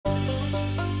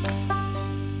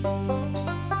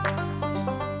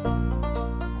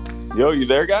Yo, you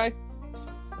there, guy?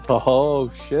 Oh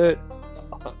shit!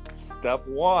 Step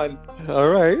one. All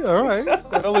right.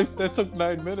 That took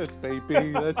 9 minutes,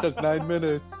 baby. That took 9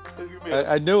 minutes.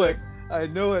 I knew it.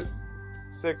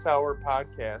 6-hour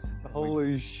podcast.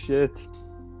 Holy shit!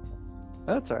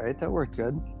 That's all right. That worked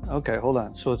good. Okay, hold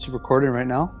on. So it's recording right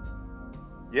now.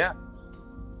 Yeah.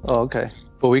 Oh, okay.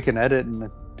 But we can edit and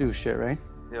do shit, right?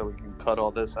 Yeah, we can cut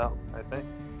all this out, I think.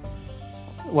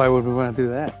 Why would we want to do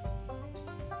that?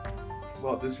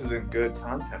 Well, this isn't good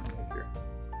content right here.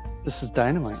 This is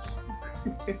dynamite.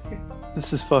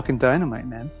 This is fucking dynamite,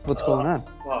 man. What's going on?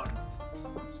 Fuck.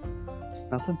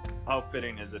 Nothing? How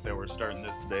fitting is it that we're starting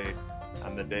this day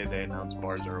on the day they announced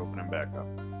bars are opening back up?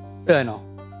 Yeah, I know.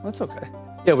 That's okay.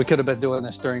 Yeah, we could have been doing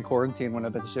this during quarantine when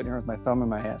I've been sitting here with my thumb in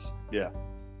my ass. Yeah.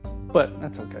 But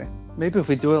that's okay. Maybe if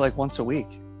we do it like once a week.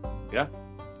 Yeah.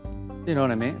 You know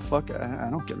what I mean? Fuck it. I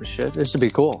don't give a shit. This would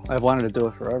be cool. I've wanted to do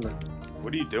it forever.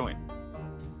 What are you doing?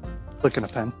 Clicking a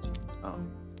pen. Oh.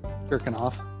 Jerking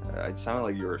off. It sounded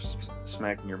like you were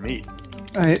smacking your meat.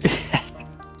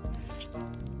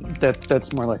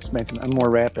 That's more like smacking. I'm more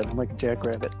rapid. I'm like a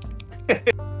jackrabbit.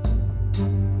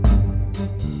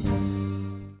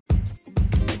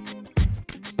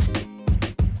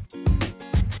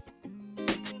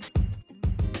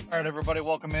 All right, everybody,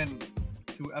 welcome in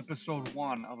to episode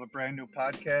 1 of a brand new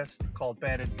podcast called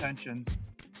Bad Intentions.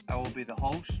 I will be the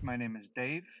host. My name is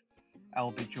Dave. I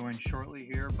will be joined shortly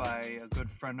here by a good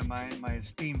friend of mine, my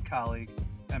esteemed colleague,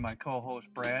 and my co-host,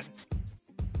 Brad.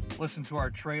 Listen to our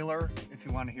trailer if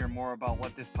you want to hear more about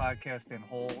what this podcast in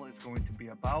whole is going to be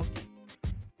about.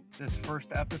 This first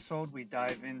episode, we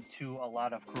dive into a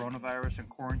lot of coronavirus and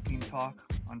quarantine talk.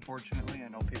 Unfortunately, I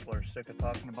know people are sick of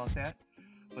talking about that,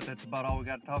 but that's about all we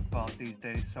got to talk about these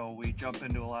days. So we jump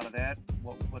into a lot of that,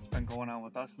 what's been going on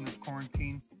with us in this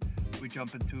quarantine. We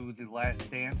jump into the Last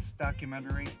Dance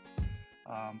documentary.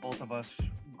 Both of us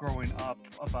growing up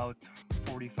about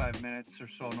 45 minutes or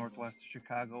so northwest of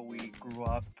Chicago. We grew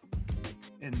up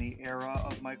in the era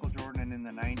of Michael Jordan and in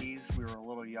the 90s. We were a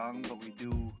little young, but we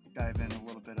do dive in a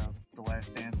little bit of the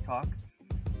Last Dance talk.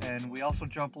 And we also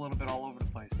jump a little bit all over the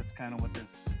place. That's kind of what this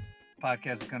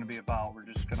podcast is going to be about. We're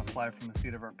just going to fly from the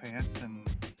seat of our pants and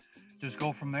just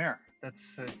go from there.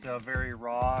 It's a very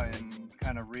raw and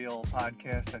kind of real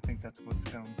podcast. I think that's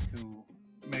what's going to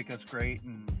make us great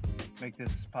and make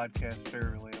this podcast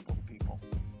very relatable to people.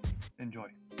 Enjoy.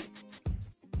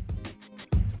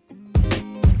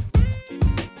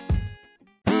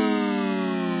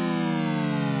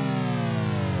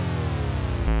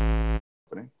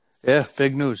 Yeah,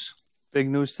 big news. Big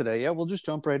news today. Yeah, we'll just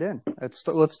jump right in.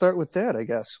 Let's start with that, I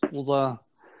guess. We're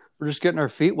just getting our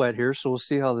feet wet here, so we'll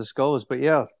see how this goes. But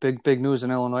yeah, big news in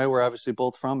Illinois. We're obviously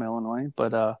both from Illinois,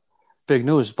 but big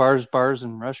news. Bars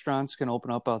and restaurants can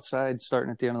open up outside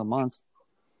starting at the end of the month.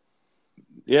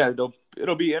 Yeah,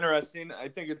 it'll be interesting. I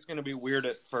think it's going to be weird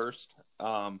at first,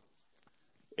 and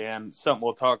something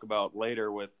we'll talk about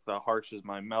later with Harsh is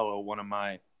My Mellow, one of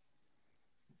my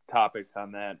topics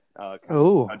on that.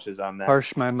 Touches on that.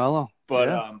 Harsh My Mellow. But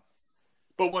yeah.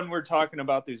 But when we're talking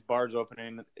about these bars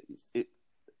opening,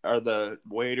 are the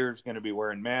waiters going to be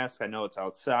wearing masks? I know it's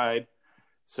outside,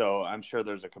 so I'm sure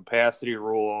there's a capacity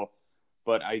rule.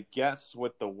 But I guess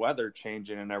with the weather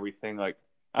changing and everything, like,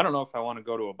 I don't know if I want to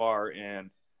go to a bar and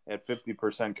at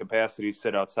 50% capacity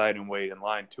sit outside and wait in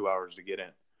line 2 hours to get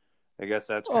in. I guess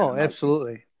that's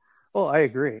absolutely. Well, I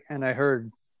agree. And I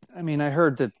heard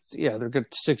that, yeah, they're good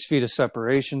 6 feet of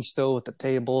separation still with the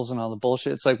tables and all the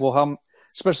bullshit. It's like, well,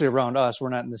 especially around us, we're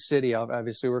not in the city.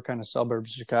 Obviously, we're kind of suburbs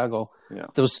of Chicago. Yeah.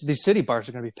 These city bars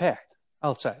are going to be packed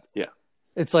outside. Yeah.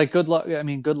 It's like, good luck. I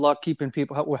mean, good luck keeping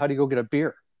people. How do you go get a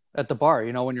beer at the bar?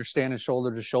 You know, when you're standing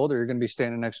shoulder to shoulder, you're going to be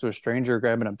standing next to a stranger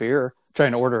grabbing a beer,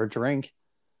 trying to order a drink.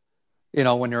 You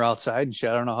know, when you're outside and shit,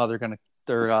 I don't know how they're going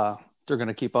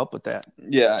to keep up with that.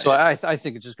 Yeah. So I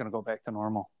think it's just going to go back to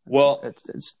normal.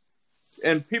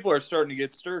 And people are starting to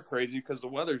get stir crazy because the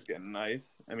weather's getting nice.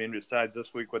 I mean, besides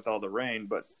this week with all the rain,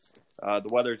 but the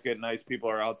weather's getting nice. People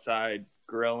are outside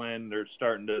grilling. They're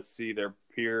starting to see their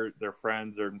peers, their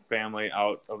friends, their family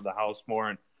out of the house more.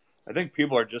 And I think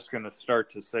people are just going to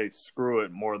start to say screw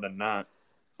it more than not.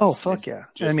 Oh, fuck yeah.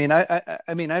 I mean,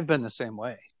 I've been the same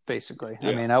way, basically.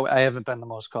 Yeah. I mean, I haven't been the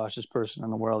most cautious person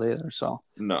in the world either. So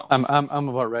no, I'm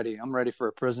about ready. I'm ready for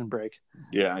a prison break.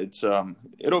 Yeah, it's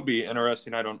it'll be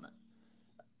interesting.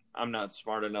 I'm not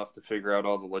smart enough to figure out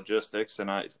all the logistics, and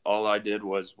all I did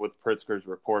was with Pritzker's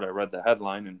report. I read the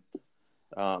headline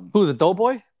and who, the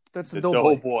Doughboy? That's the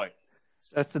Doughboy.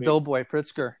 That's the Doughboy,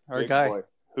 Pritzker, our guy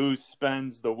who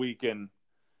spends the weekend.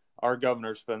 Our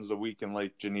governor spends the week in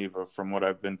Lake Geneva, from what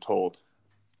I've been told.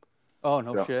 Oh,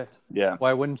 no So, shit. yeah.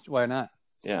 Why not?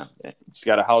 Yeah. He's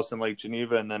got a house in Lake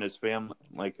Geneva, and then his family,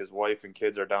 like his wife and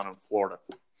kids, are down in Florida.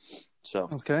 So,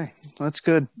 Okay, that's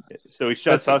good. so he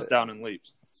shuts us down and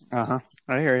leaves. I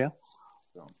hear you.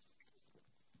 So.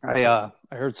 I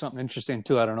heard something interesting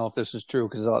too. I don't know if this is true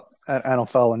because I don't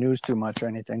follow news too much or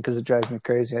anything because it drives me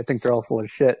crazy. I think they're all full of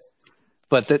shit.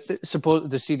 But suppose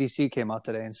the CDC came out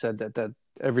today and said that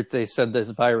they said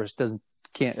this virus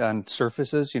can't on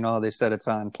surfaces. You know, they said it's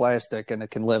on plastic and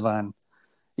it can live on,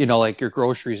 you know, like your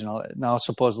groceries and all that. Now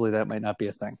supposedly that might not be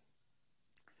a thing.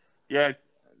 Yeah,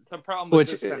 the problem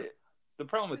with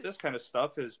this kind of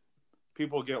stuff is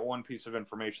people get one piece of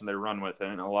information they run with it,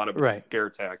 and a lot of it's scare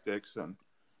tactics and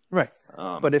right.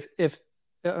 But if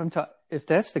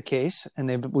that's the case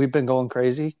and we've been going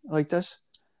crazy like this,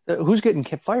 who's getting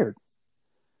fired?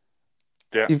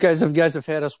 Yeah. You guys have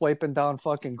had us wiping down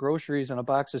fucking groceries and a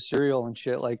box of cereal and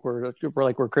shit like we're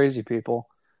crazy people,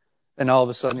 and all of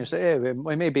a sudden you say, hey,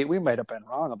 maybe we might have been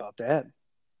wrong about that.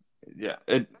 Yeah.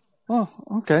 Oh,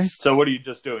 okay. So what are you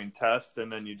just doing? Test,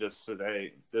 and then you just say,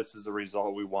 hey, this is the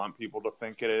result we want people to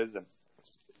think it is, and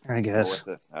I guess.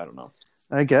 I don't know.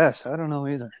 I guess I don't know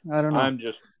either. I don't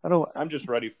know. I'm just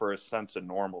ready for a sense of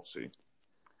normalcy.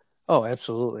 Oh,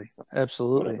 absolutely.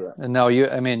 And now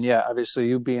obviously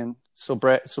you being so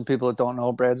people that don't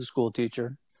know, Brad's a school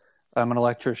teacher. I'm an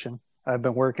electrician. I've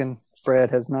been working.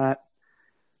 Brad has not.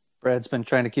 Brad's been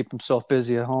trying to keep himself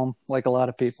busy at home, like a lot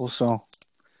of people. So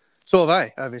have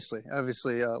I. Obviously,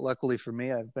 luckily for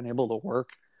me, I've been able to work.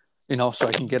 You know, so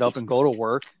I can get up and go to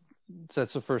work. So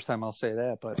that's the first time I'll say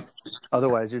that, but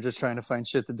otherwise, you're just trying to find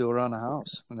shit to do around the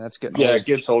house, and that's getting old. It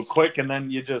gets old quick, and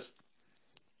then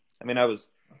I was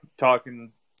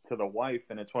talking to the wife,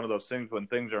 and it's one of those things when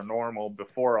things are normal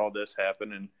before all this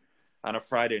happened, and on a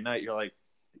Friday night, you're like,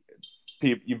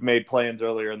 you've made plans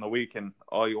earlier in the week, and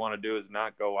all you want to do is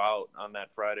not go out on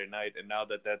that Friday night, and now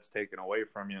that that's taken away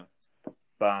from you,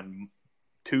 on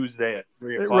Tuesday at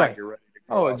 3 o'clock, you're ready to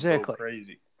go. Oh, exactly. So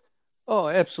crazy. Oh,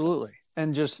 absolutely.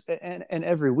 And just and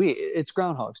every week it's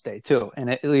Groundhog's Day too. And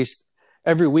at least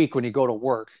every week when you go to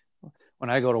work, when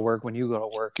I go to work, when you go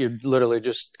to work, you're literally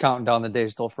just counting down the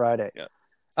days till Friday. Yeah.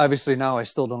 Obviously now I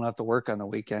still don't have to work on the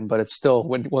weekend, but it's still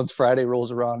once Friday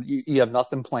rolls around, you have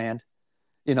nothing planned.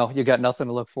 You know, you got nothing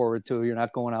to look forward to. You're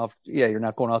not going out. Yeah, you're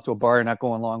not going out to a bar. You're not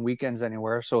going long weekends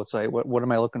anywhere. So it's like, what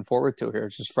am I looking forward to here?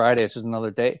 It's just Friday. It's just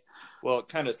another day. Well,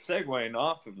 kind of segueing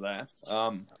off of that,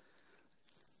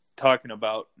 talking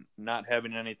about not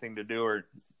having anything to do or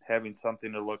having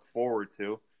something to look forward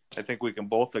to, I think we can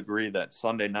both agree that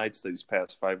Sunday nights these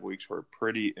past 5 weeks were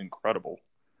pretty incredible.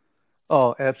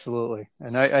 Oh, absolutely.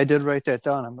 And I did write that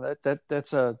down.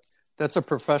 That's a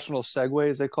professional segue,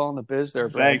 as they call in the biz there,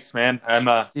 Brad. Thanks, man.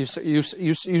 You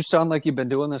sound like you've been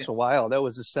doing this a while. That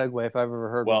was a segue if I've ever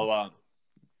heard one. Well,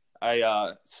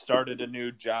 I started a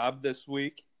new job this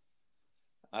week.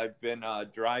 I've been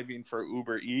driving for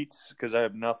Uber Eats because I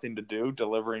have nothing to do,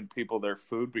 delivering people their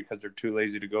food because they're too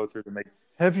lazy to go through to make.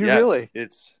 Have you really?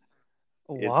 It's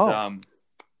a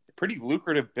pretty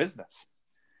lucrative business,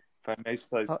 if I may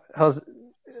say. How's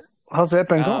that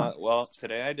been going? Well,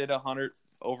 today I did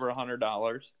over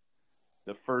 $100.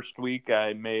 The first week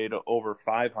I made over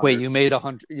 $500. Wait, you made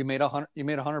 $100? You made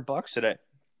 $100 today.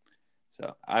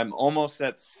 So I'm almost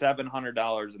at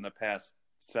 $700 in the past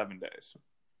 7 days.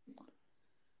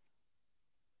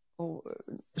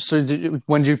 So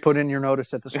when did you put in your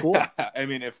notice at the school? I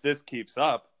mean, if this keeps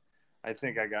up, I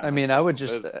think I got. I mean, I would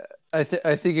just. I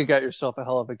think you got yourself a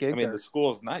hell of a gig. I mean, the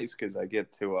school is nice because I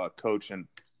get to coach, and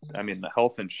I mean, the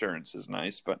health insurance is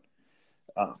nice, but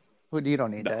you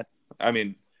don't need that. I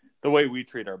mean, the way we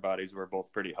treat our bodies, we're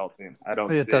both pretty healthy. And I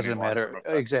don't. It doesn't matter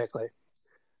exactly.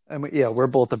 I mean, yeah, we're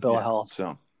both a bill of health.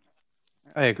 So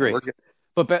I agree.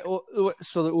 But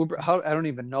so the Uber, I don't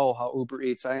even know how Uber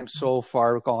Eats. I am so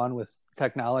far gone with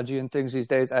technology and things these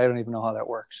days. I don't even know how that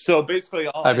works. So basically,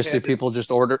 people just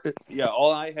order it. Yeah,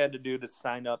 all I had to do to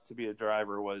sign up to be a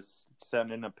driver was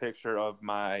send in a picture of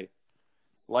my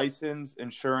license,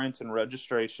 insurance, and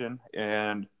registration,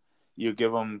 and you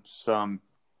give them some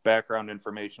background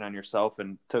information on yourself.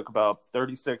 And it took about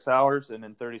 36 hours, and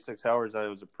in 36 hours, I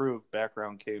was approved.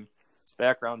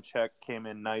 Background check came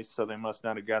in nice, so they must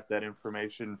not have got that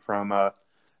information from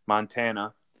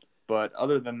Montana. But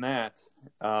other than that,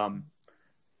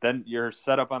 then you're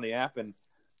set up on the app, and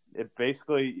it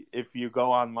basically, if you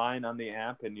go online on the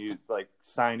app and you like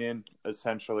sign in,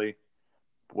 essentially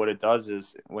what it does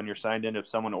is when you're signed in, if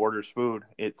someone orders food,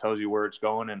 it tells you where it's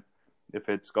going, and if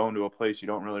it's going to a place you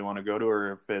don't really want to go to,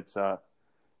 or if it's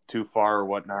too far or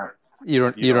whatnot, you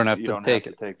don't have to take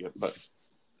it. But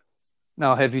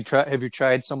Now, have you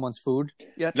tried someone's food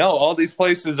yet? No, all these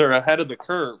places are ahead of the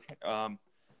curve.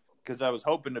 Because I was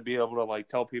hoping to be able to like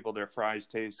tell people their fries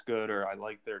taste good or I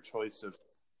like their choice of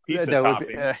pizza That would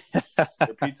be, toppings,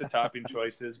 their pizza topping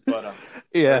choices, but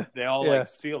yeah, they all yeah, like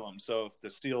seal them. So if the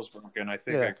seal's broken, I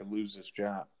think I yeah, could lose this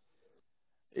job.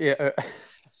 yeah.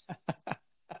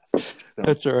 So,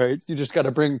 That's all right. You just got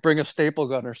to bring a staple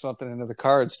gun or something into the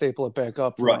car and staple it back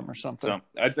up for right. them or something. So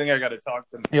I think I got to talk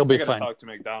to them. You'll I be got to fine. talk to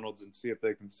McDonald's and see if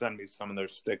they can send me some of their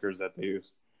stickers that they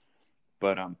use.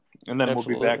 But and then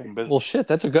Absolutely. we'll be back in business. Well, shit,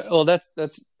 that's a good. Oh, that's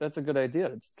a good idea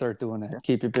to start doing that.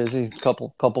 Keep you busy.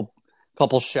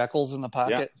 Couple shekels in the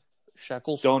pocket. Yeah.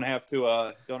 Shekels. Don't have to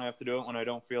do it when I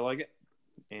don't feel like it,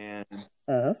 and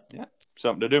yeah,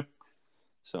 something to do.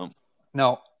 So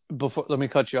Now, let me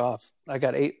cut you off. I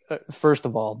got 8. First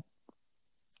of all,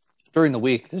 during the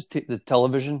week, the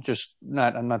television just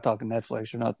not. I'm not talking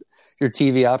Netflix or not. Your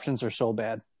TV options are so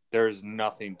bad. there's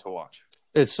nothing to watch.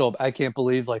 It's so I can't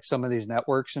believe like some of these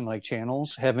networks and like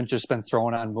channels haven't just been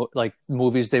throwing on like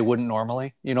movies they wouldn't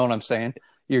normally. You know what I'm saying?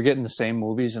 You're getting the same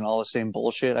movies and all the same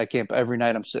bullshit. I can't. Every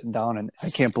night I'm sitting down and I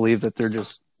can't believe that they're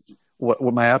just what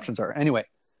my options are. Anyway,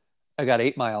 I got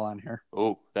 8 Mile on here.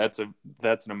 Oh, that's an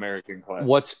American classic.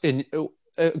 What's in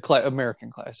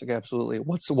American classic? Absolutely.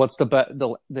 What's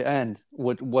the end?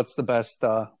 What's the best?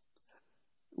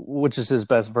 Which is his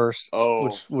best verse? Oh,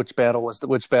 which battle was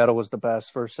the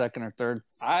best? First, second, or third?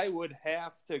 I would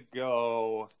have to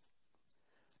go.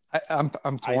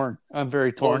 I'm torn. I'm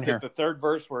very torn here. The third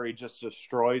verse where he just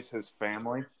destroys his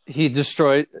family. He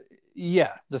destroyed.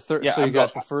 Yeah, the third. Yeah, so you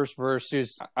got the first verse.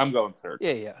 I'm going third.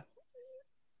 Yeah.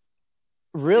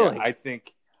 Really? Yeah,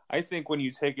 I think when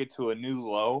you take it to a new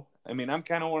low. I mean, I'm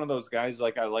kind of one of those guys.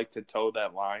 Like I like to toe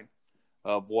that line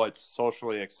of what's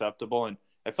socially acceptable, and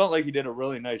I felt like he did a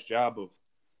really nice job of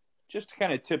just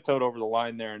kind of tiptoed over the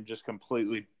line there and just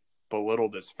completely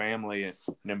belittled his family and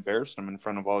embarrassed him in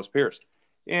front of all his peers.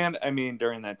 And I mean,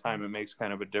 during that time, it makes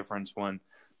kind of a difference when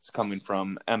it's coming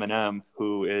from Eminem,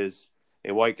 who is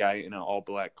a white guy in an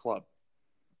all-black club.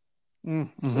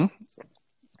 Mm-hmm.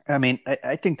 I mean,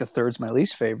 I think the third's my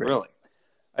least favorite. Really?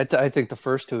 I think the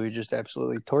first two, he just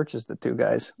absolutely torches the two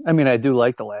guys. I mean, I do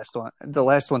like the last one. The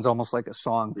last one's almost like a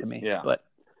song to me. Yeah. But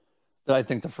I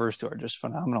think the first two are just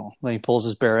phenomenal. Then he pulls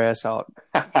his bare ass out,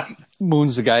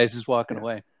 moons the guy as he's walking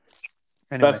away.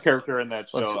 Anyway, best character in that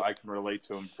show, I can relate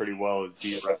to him pretty well, is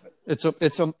D. Redman.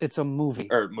 It's a movie.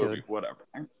 Or movie, dude. whatever.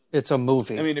 It's a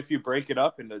movie. I mean, if you break it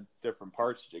up into different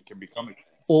parts, it can become a...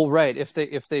 Well, right. If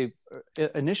they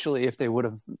initially, if they would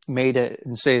have made it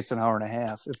and say it's an hour and a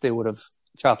half, if they would have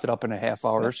chopped it up into half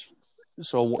hours,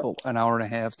 so an hour and a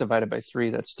half divided by 3,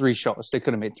 that's 3 shows. They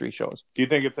could have made 3 shows. Do you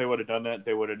think if they would have done that,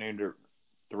 they would have named her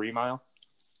 3 Mile?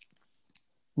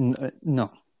 No,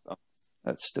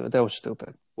 that was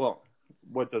stupid. Well,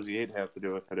 what does the 8 have to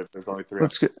do with it if there's only 3?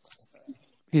 Let's get.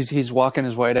 He's walking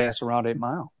his white ass around 8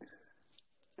 Mile.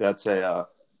 That's a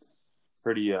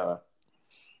pretty.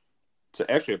 It's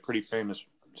actually a pretty famous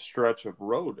stretch of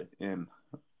road in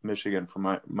Michigan,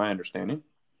 from my understanding.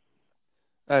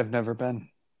 I've never been,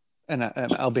 and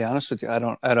I'll be honest with you. I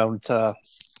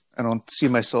don't see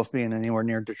myself being anywhere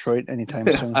near Detroit anytime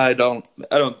soon. I don't.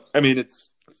 I mean,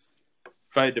 it's.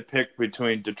 If I had to pick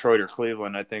between Detroit or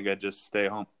Cleveland, I think I'd just stay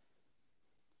home.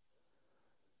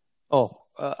 Oh,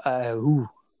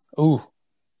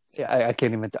 yeah. I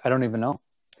can't even. I don't even know.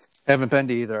 I haven't been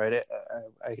to either.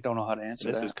 I don't know how to answer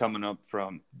this that. This is coming up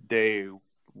from day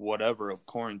whatever of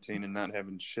quarantine and not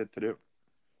having shit to do.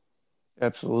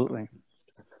 Absolutely.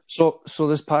 So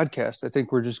this podcast, I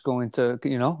think we're just going to,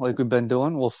 like we've been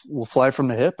doing, we'll fly from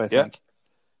the hip. I think,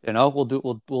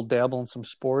 we'll dabble in some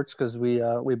sports because we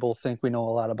both think we know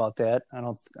a lot about that.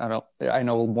 I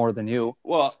know more than you.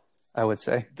 Well, I would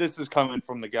say this is coming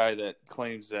from the guy that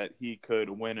claims that he could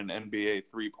win an NBA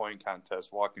 3-point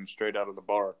contest walking straight out of the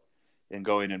bar and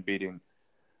going and beating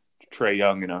Trae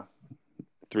Young in a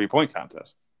 3-point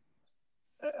contest.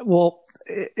 Well,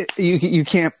 you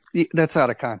can't. That's out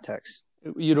of context.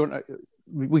 You don't.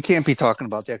 We can't be talking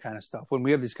about that kind of stuff. When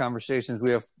we have these conversations,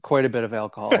 we have quite a bit of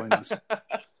alcohol in us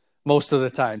most of the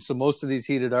time. So most of these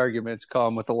heated arguments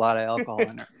come with a lot of alcohol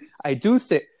in there. I do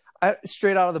think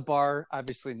straight out of the bar,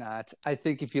 obviously not. I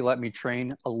think if you let me train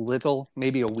a little,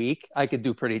 maybe a week, I could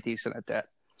do pretty decent at that.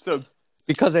 So,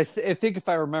 because I think if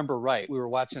I remember right, we were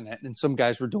watching it and some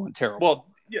guys were doing terrible. Well,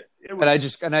 yeah,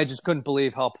 and I just couldn't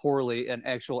believe how poorly an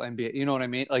actual NBA. You know what I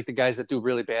mean? Like the guys that do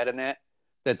really bad in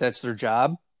that's their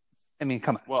job. I mean,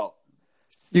 come on. Well,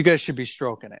 you guys should be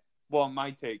stroking it. Well, my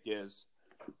take is,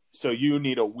 so you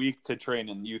need a week to train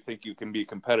and you think you can be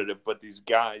competitive, but these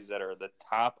guys that are the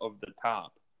top of the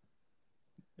top,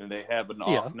 and they have an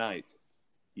Yeah. off night,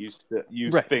 you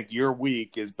Right. think your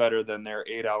week is better than their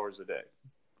 8 hours a day.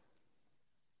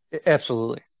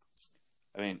 Absolutely.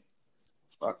 I mean,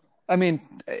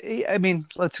 I mean,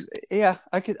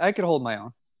 I could hold my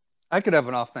own. I could have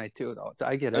an off night too, though.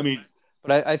 I get it. I mean,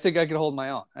 but I think I could hold my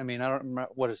own. I mean, I don't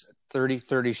remember, what is it,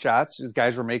 30 shots? These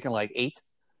guys were making like 8.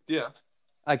 yeah,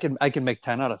 I can make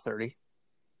 10 out of 30.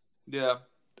 yeah.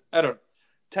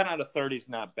 10 out of 30 is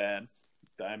not bad.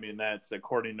 I mean, that's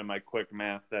according to my quick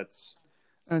math. That's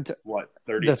what,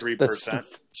 33%.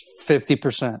 That's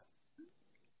 50%.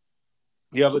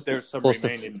 Yeah, but there's some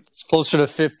remaining. It's closer to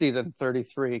 50 than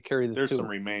 33. Carry the There's 2.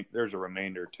 There's a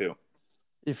remainder too.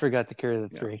 You forgot to carry the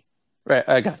 3. Right,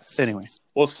 I got it. Anyway.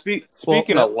 Well,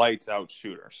 speaking of lights out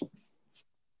shooters.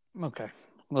 Okay,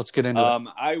 let's get into it.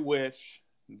 I wish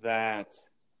that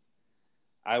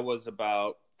I was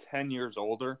about 10 years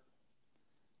older.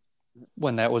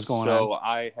 When that was going on. So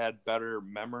I had better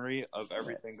memory of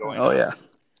everything going on. Oh, yeah.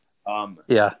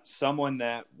 Yeah. Someone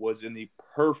that was in the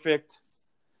perfect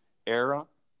era,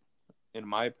 in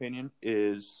my opinion,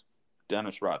 is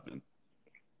Dennis Rodman.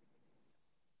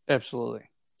 Absolutely.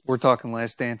 We're talking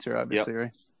Last Dance here, obviously,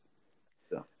 right?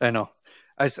 Yeah. I know.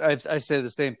 I say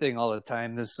the same thing all the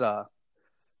time.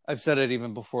 I've said it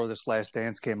even before this Last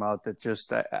Dance came out, that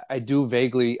just I do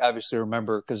vaguely obviously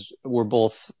remember, because we're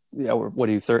both, what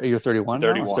are you, 30? You're 31?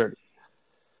 31. 30?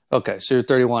 Okay, so you're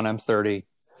 31, I'm 30.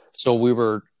 So we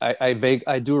were, I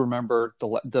do remember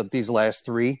these last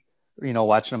 3,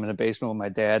 watching them in the basement with my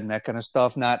dad and that kind of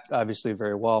stuff. Not obviously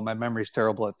very well. My memory's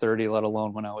terrible at 30, let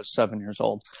alone when I was 7 years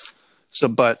old. So,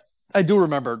 but I do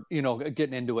remember,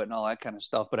 getting into it and all that kind of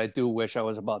stuff. But I do wish I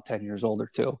was about 10 years older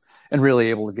too, and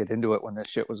really able to get into it when this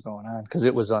shit was going on, because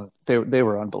it was they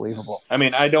were unbelievable. I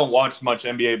mean, I don't watch much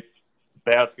NBA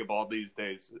basketball these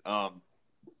days,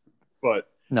 but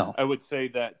no, I would say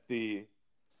that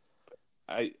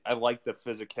I liked the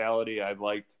physicality. I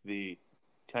liked the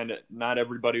kind of, not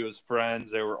everybody was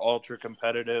friends. They were ultra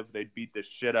competitive. They beat the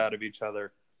shit out of each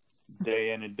other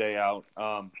day in and day out.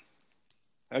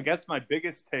 I guess my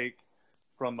biggest take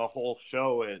from the whole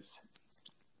show is,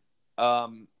 I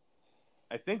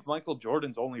think Michael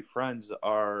Jordan's only friends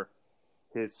are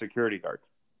his security guards.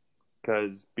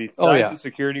 Because besides the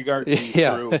security guards, he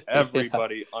threw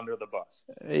everybody under the bus.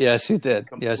 Yes, he did.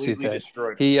 Completely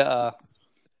destroyed them.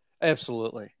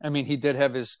 Absolutely. I mean, he did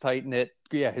have his tight-knit,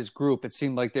 his group. It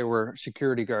seemed like they were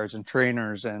security guards and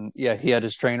trainers. And, he had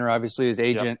his trainer, obviously, his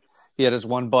agent. Yep. He had his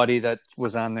one buddy that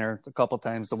was on there a couple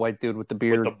times, the white dude with the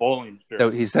beard. With the bowling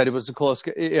shirt. He said it was a close,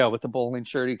 with the bowling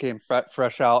shirt. He came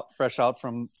fresh out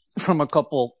from a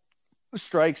couple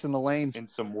strikes in the lanes. And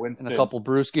some Winston. And a couple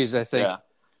brewskis, I think.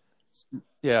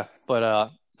 Yeah,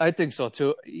 but I think so,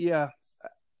 too. Yeah.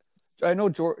 I know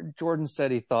Jordan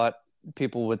said he thought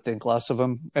people would think less of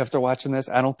him after watching this.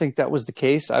 I don't think that was the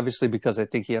case, obviously, because I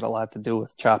think he had a lot to do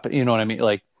with chopping, you know what I mean?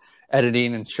 Like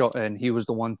editing and he was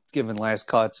the one giving last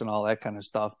cuts and all that kind of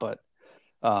stuff. But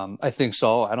I think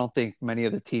so. I don't think many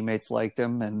of the teammates liked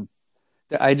him. And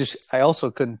I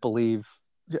also couldn't believe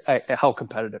how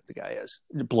competitive the guy is.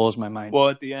 It blows my mind. Well,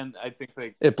 at the end, I think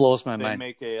it blows my They mind.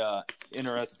 make a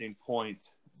interesting point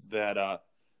that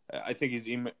I think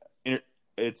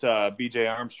it's B.J.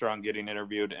 Armstrong getting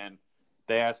interviewed, and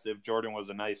they asked if Jordan was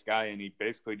a nice guy, and he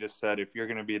basically just said, if you're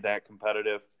going to be that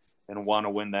competitive and want to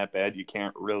win that bad, you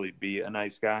can't really be a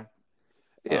nice guy.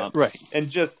 Yeah, right. And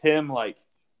just him, like,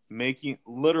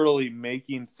 literally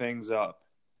making things up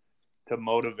to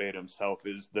motivate himself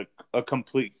is a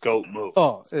complete GOAT move.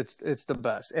 Oh, it's the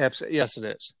best. Absolutely. Yes, it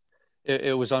is.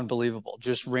 It was unbelievable.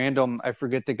 Just random. I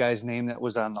forget the guy's name that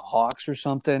was on the Hawks or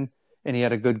something, and he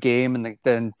had a good game. And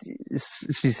then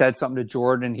she said something to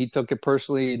Jordan, and he took it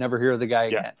personally. You never hear of the guy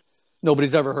again.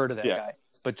 Nobody's ever heard of that guy,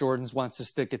 but Jordan wants to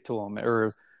stick it to him.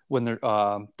 Or when they're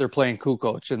playing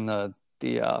Kukoc in the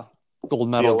gold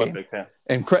medal game.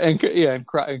 And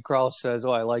Krause says,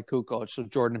 "Oh, I like Kukoc." So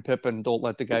Jordan and Pippen don't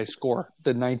let the guy score.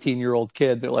 The 19-year-old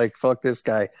kid, they're like, "Fuck this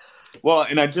guy." Well,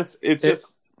 and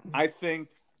I think.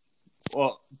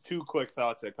 Well, 2 quick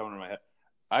thoughts that come into my head.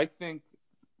 I think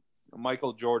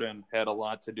Michael Jordan had a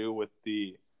lot to do with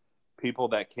the people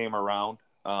that came around.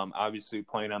 Obviously,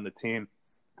 playing on the team.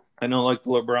 I know, like the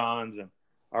LeBrons and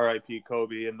R.I.P.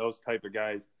 Kobe and those type of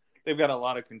guys. They've got a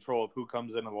lot of control of who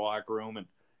comes into the locker room and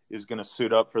is going to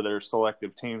suit up for their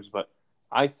selective teams. But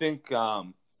I think, I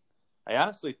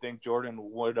honestly think Jordan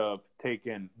would have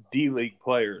taken D-League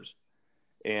players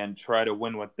and try to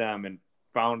win with them and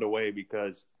found a way,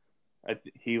 because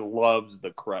he loves the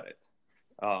credit.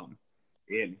 And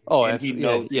he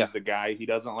knows he's the guy. He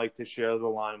doesn't like to share the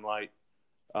limelight.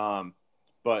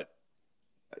 But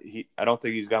I don't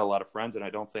think he's got a lot of friends, and I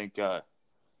don't think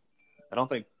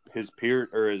his peer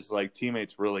or his like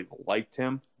teammates really liked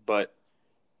him. But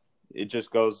it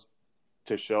just goes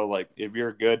to show, like, if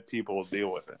you're good, people will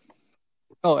deal with it.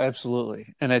 Oh,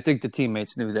 absolutely. And I think the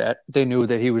teammates knew that. They knew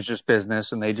that he was just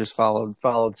business, and they just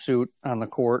followed suit on the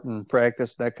court and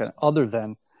practice, that kind of, other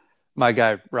than my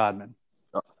guy, Rodman.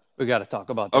 We got to talk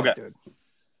about that, dude.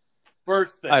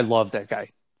 First thing. I love that guy.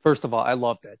 First of all, I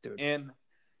love that dude. And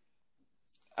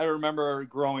I remember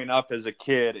growing up as a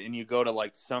kid, and you go to,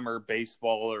 like, summer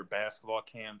baseball or basketball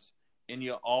camps, and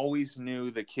you always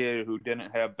knew the kid who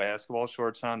didn't have basketball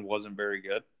shorts on wasn't very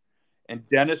good. And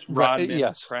Dennis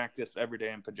Rodman practiced every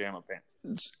day in pajama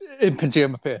pants. In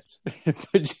pajama pants.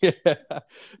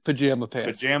 Pajama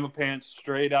pants. Pajama pants,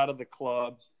 straight out of the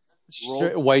club.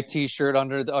 White T-shirt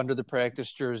under the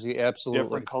practice jersey. Absolutely.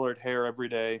 Different colored hair every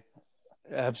day.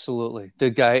 Absolutely. The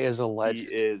guy is a legend.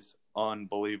 He is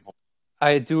unbelievable.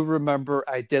 I do remember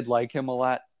I did like him a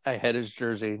lot. I had his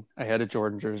jersey. I had a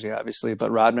Jordan jersey, obviously,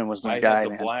 but Rodman was my guy. I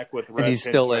had the black with red. And he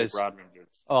still is. Rodman jersey.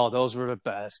 Oh, those were the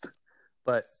best.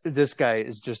 But this guy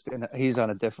is just he's on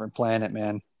a different planet,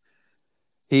 man.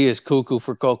 He is cuckoo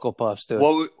for Cocoa Puffs, dude.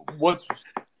 Well,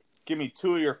 give me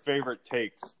two of your favorite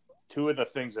takes. Two of the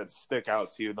things that stick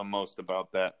out to you the most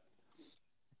about that.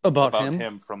 About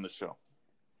him from the show.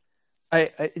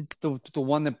 The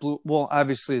one that blew. Well,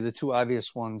 obviously the two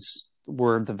obvious ones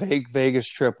were the Vegas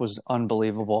trip was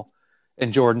unbelievable,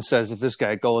 and Jordan says if this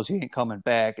guy goes, he ain't coming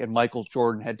back. And Michael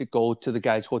Jordan had to go to the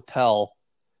guy's hotel,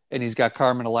 and he's got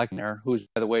Carmen Electra, who's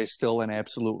by the way still an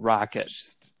absolute rocket.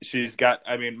 She's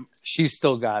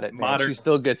still got it. She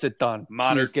still gets it done.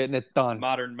 She's getting it done.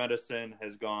 Modern medicine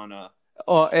has gone.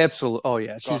 Oh, absolutely. Oh,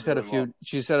 yeah. She's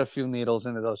had a few needles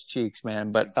into those cheeks,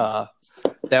 man. But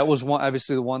that was one.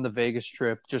 Obviously, the Vegas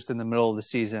trip, just in the middle of the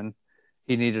season,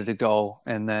 he needed to go.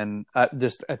 And then I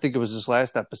think it was this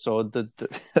last episode.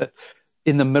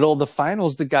 In the middle of the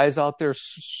finals, the guy's out there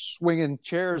swinging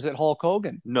chairs at Hulk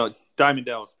Hogan. No, Diamond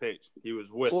Dallas Page. He was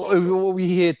with.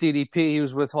 He hit DDP. He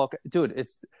was with Hulk. Dude,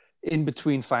 it's in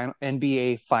between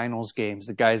NBA Finals games.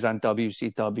 The guy's on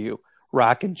WCW.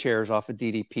 Rocking chairs off a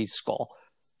DDP's skull.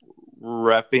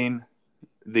 Repping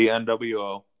the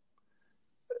NWO.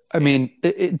 I mean,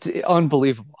 it's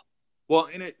unbelievable. Well,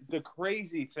 and the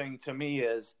crazy thing to me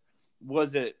is,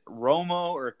 was it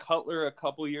Romo or Cutler a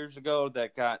couple years ago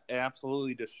that got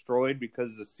absolutely destroyed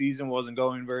because the season wasn't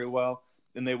going very well?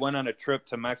 And they went on a trip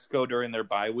to Mexico during their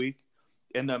bye week,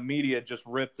 and the media just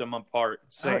ripped them apart.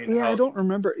 Saying I don't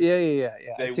remember. Yeah.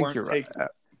 They weren't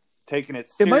taking it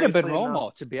seriously. It might have been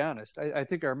Romo, to be honest. I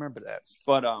think I remember that.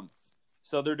 But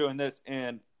so they're doing this,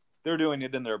 and they're doing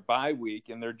it in their bye week,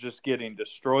 and they're just getting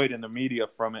destroyed in the media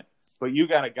from it. But you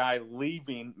got a guy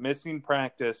leaving, missing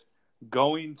practice,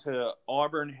 going to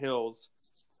Auburn Hills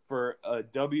for a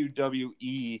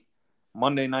WWE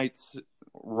Monday Night's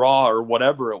Raw or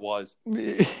whatever it was,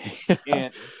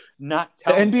 and not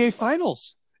telling the NBA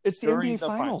Finals. It's the NBA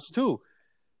Finals too.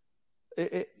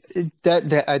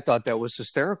 I thought that was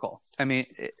hysterical. I mean,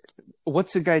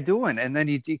 what's the guy doing? And then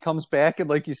he comes back, and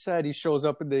like you said, he shows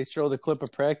up, and they show the clip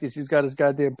of practice. He's got his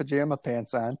goddamn pajama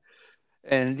pants on,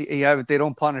 and they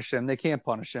don't punish him. They can't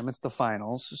punish him. It's the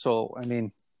finals. So I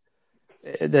mean,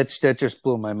 that just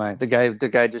blew my mind. The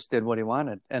guy just did what he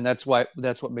wanted, and that's what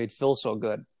made Phil so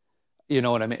good. You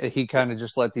know what I mean? He kind of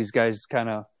just let these guys kind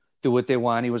of do what they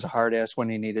want. He was a hard ass when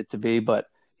he needed to be, but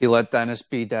he let Dennis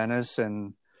be Dennis,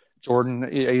 and Jordan,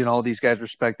 you know, these guys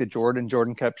respected Jordan.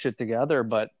 Jordan kept shit together,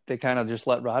 but they kind of just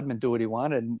let Rodman do what he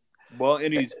wanted. Well,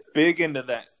 and he's big into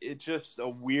that. It's just a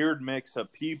weird mix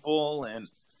of people, and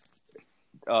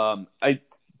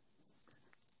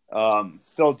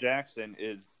Phil Jackson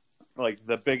is like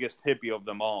the biggest hippie of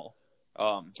them all.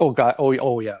 Oh God!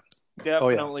 Oh yeah!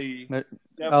 Definitely,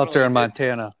 out there in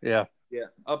Montana. Yeah. Yeah,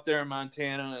 up there in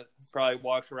Montana, probably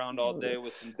walks around all day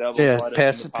with some devil. Yeah,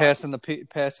 passing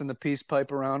the peace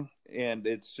pipe around. And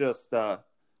it's just, but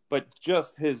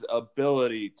just his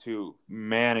ability to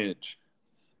manage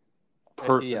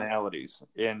personalities,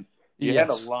 and you had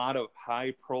a lot of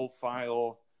high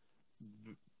profile,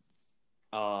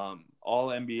 all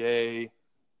NBA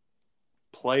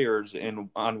players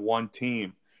on one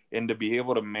team, and to be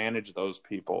able to manage those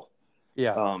people.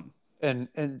 Yeah.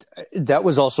 And that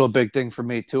was also a big thing for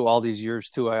me too. All these years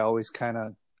too, I always kind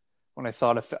of, when I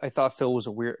thought Phil was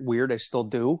a weird. I still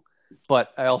do,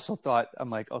 but I also thought, I'm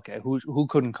like, okay, who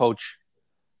couldn't coach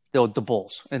the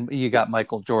Bulls? And you got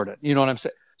Michael Jordan. You know what I'm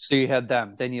saying? So you had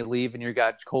them. Then you leave, and you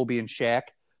got Kobe and Shaq.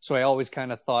 So I always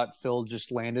kind of thought Phil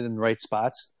just landed in the right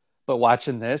spots. But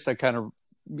watching this, I kind of,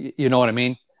 you know what I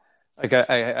mean? Like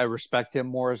I respect him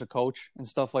more as a coach and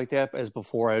stuff like that. As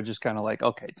before, I was just kind of like,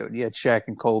 okay, dude, you had Shaq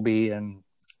and Kobe, and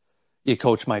you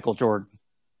coach Michael Jordan.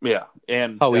 Yeah,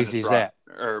 and How Dennis easy is that?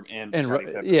 and And Scottie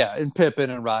Pippen. yeah, and Pippen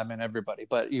and Rodman, everybody.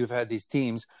 But you've had these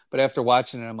teams. But after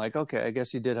watching it, I'm like, okay, I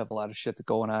guess you did have a lot of shit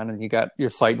going on, and you're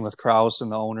fighting with Krause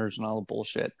and the owners and all the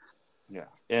bullshit. Yeah,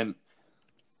 and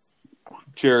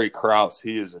Jerry Krause,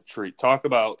 he is a treat. Talk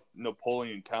about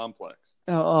Napoleon complex.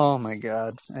 Oh my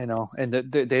God, I know, and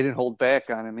they didn't hold back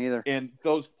on him either. And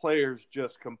those players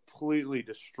just completely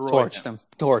destroyed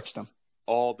Torched him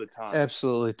all the time.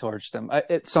 Absolutely torched him.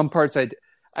 At some parts, I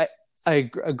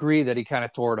agree that he kind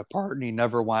of tore it apart and he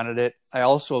never wanted it. I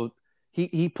also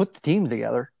he put the team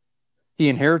together. He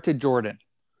inherited Jordan.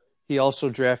 He also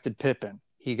drafted Pippen.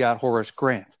 He got Horace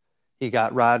Grant. He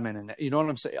got Rodman, and you know what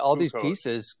I'm saying. All these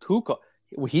pieces, Kukoc.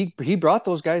 He brought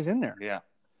those guys in there. Yeah,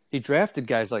 he drafted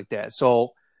guys like that.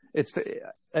 So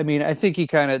I think he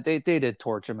kind of they did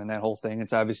torch him in that whole thing.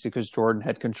 It's obviously because Jordan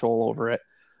had control over it.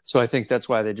 So I think that's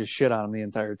why they just shit on him the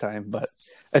entire time. But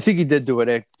I think he did do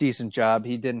a decent job.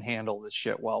 He didn't handle this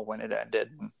shit well when it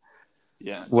ended.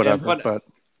 Yeah, whatever.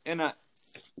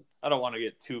 I don't want to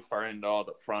get too far into all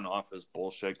the front office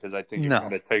bullshit because I think it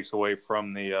kind of takes away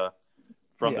from the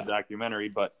documentary.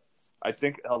 But I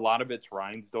think a lot of it's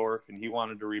Reinsdorf, and he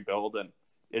wanted to rebuild, and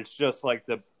it's just like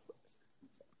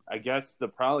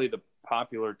probably the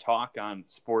popular talk on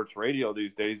sports radio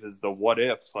these days is the what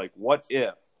ifs. Like, what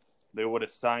if they would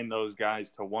have signed those guys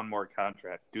to one more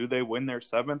contract? Do they win their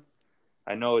seventh?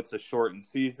 I know it's a shortened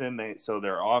season, so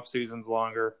their off season's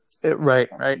longer.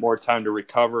 Right. More time to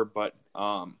recover, but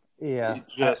yeah,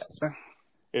 it's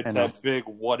that big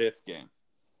what if game.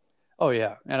 Oh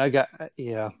yeah, and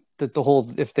the whole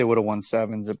if they would have won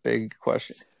seven is a big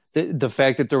question. The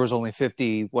fact that there was only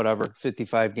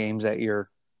 55 games that year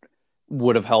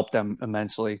would have helped them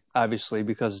immensely, obviously,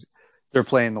 because they're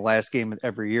playing the last game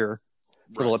every year.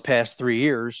 For the past 3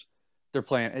 years, they're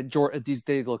playing.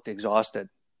 They looked exhausted.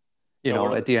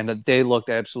 At the end, they looked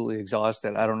absolutely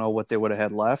exhausted. I don't know what they would have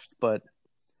had left, but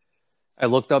I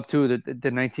looked up to the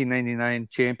 1999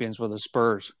 champions were the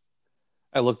Spurs.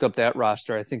 I looked up that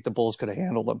roster. I think the Bulls could have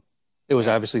handled them. It was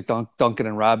obviously Duncan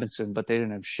and Robinson, but they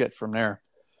didn't have shit from there.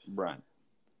 Right.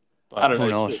 But I don't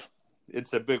know.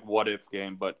 It's a big what if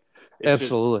game, but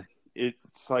absolutely,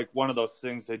 it's like one of those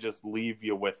things they just leave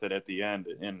you with it at the end,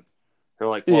 and they're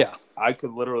like, "Well, I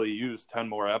could literally use 10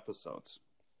 more episodes."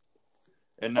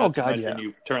 And not to mention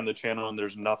you turn the channel and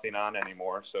there's nothing on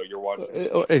anymore, so you're watching.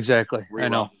 Exactly, I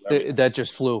know that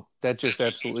just flew. That just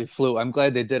absolutely flew. I'm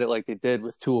glad they did it like they did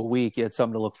with 2 a week. You had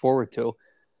something to look forward to,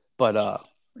 but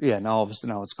now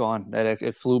it's gone.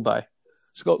 It flew by.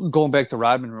 So going back to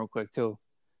Rodman real quick too.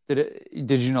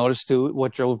 Did you notice too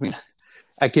what drove me?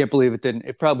 I can't believe it didn't.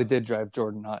 It probably did drive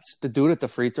Jordan nuts. The dude at the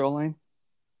free throw line.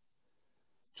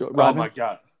 Rodman, oh my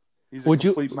God, he's a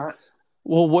complete mess.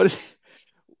 Well, what?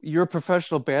 You're a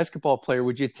professional basketball player.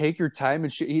 Would you take your time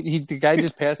and shoot? The guy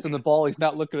just passed him the ball. He's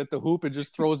not looking at the hoop and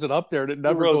just throws it up there, and it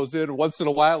never goes in. Once in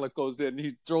a while, it goes in.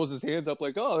 He throws his hands up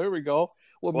like, "Oh, there we go."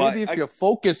 Well, maybe if you're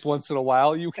focused once in a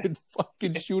while, you can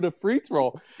fucking shoot a free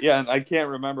throw. Yeah, and I can't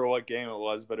remember what game it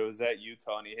was, but it was at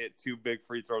Utah, and he hit 2 big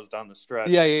free throws down the stretch.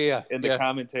 Yeah. And the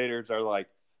commentators are like,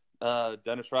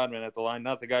 Dennis Rodman at the line,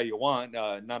 not the guy you want,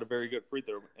 not a very good free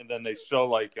throw. And then they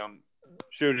show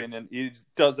shooting, and he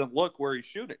doesn't look where he's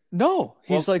shooting. No,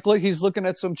 he's he's looking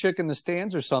at some chick in the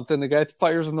stands or something. The guy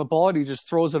fires on the ball, and he just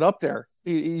throws it up there.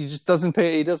 He just doesn't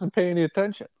pay. He doesn't pay any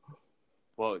attention.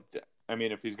 Well, I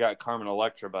mean, if he's got Carmen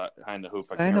Electra behind the hoop,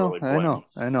 I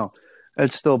know.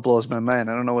 It still blows my mind.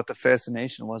 I don't know what the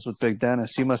fascination was with Big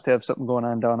Dennis. He must have something going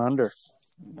on down under.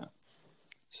 Yeah.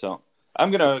 So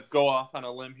I'm gonna go off on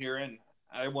a limb here, and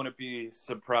I wouldn't be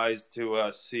surprised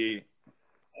to see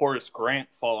Horace Grant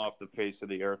fall off the face of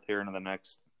the earth here in the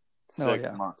next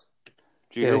 6 months.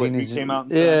 Did you hear what he came out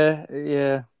and said?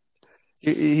 Yeah.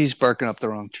 He's barking up the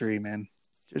wrong tree, man.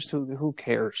 Just who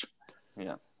cares?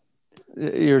 Yeah.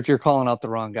 You're calling out the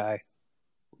wrong guy.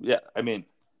 Yeah, I mean,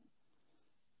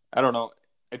 I don't know.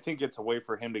 I think it's a way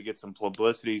for him to get some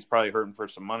publicity. He's probably hurting for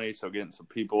some money, so getting some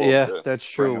people. Yeah, that's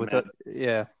true.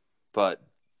 But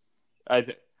I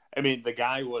mean, the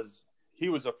guy was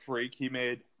a freak. He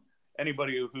made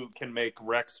anybody who can make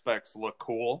rec specs look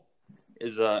cool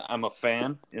is I'm a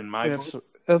fan in my book.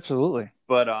 Absolutely.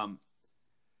 But I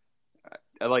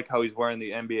like how he's wearing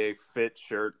the NBA Fit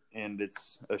shirt, and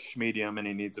it's a schmedium, and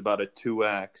he needs about a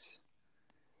 2X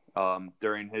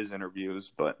during his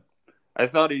interviews. But I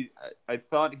thought he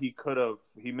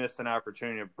missed an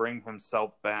opportunity to bring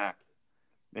himself back,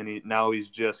 and now he's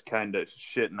just kind of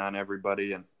shitting on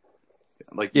everybody, and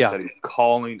Like you said, he's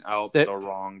calling out the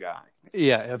wrong guy.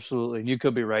 Yeah, absolutely. You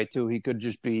could be right too. He could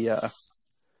just be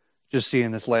just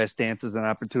seeing this Last Dance as an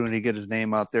opportunity to get his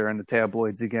name out there in the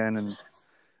tabloids again. And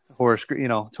Horace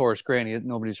Granny,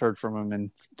 nobody's heard from him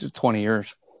in 20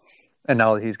 years, and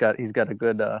now he's got a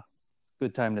good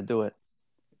time to do it.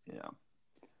 Yeah,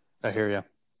 I hear you.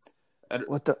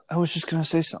 I was just gonna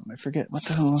say something. I forget what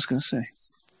the hell I was gonna say.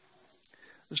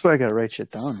 That's why I gotta write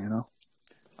shit down.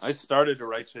 I started to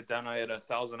write shit down. I had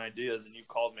 1,000 ideas, and you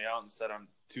called me out and said I'm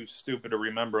too stupid to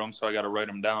remember them, so I got to write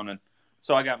them down. And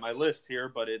so I got my list here,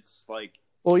 but it's like,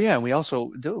 well, yeah, we also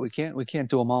do. We can't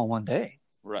do them all in one day.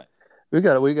 Right. We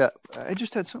got. I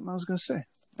just had something I was gonna say.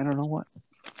 I don't know what.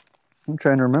 I'm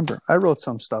trying to remember. I wrote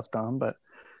some stuff down, but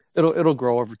it'll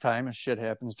grow over time as shit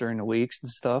happens during the weeks and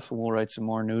stuff, and we'll write some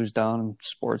more news down and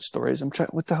sports stories.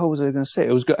 What the hell was I gonna say?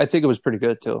 It was good. I think it was pretty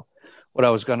good too. What I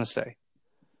was gonna say.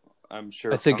 I'm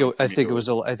sure. I think it was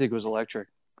electric.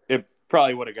 It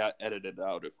probably would have got edited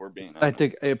out if we're being honest. I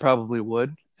think it probably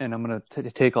would, and I'm gonna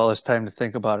take all this time to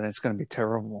think about it. And it's gonna be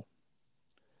terrible.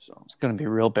 So it's gonna be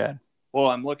real bad. Well,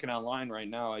 I'm looking online right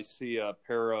now. I see a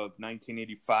pair of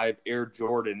 1985 Air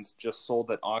Jordans just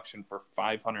sold at auction for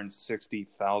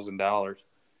 $560,000.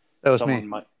 That was me.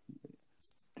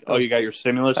 Oh, you got your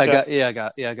stimulus check? I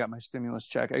got my stimulus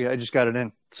check. I just got it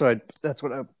in, so that's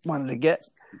what I wanted to get.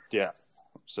 Yeah.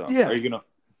 So are you gonna?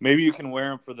 Maybe you can wear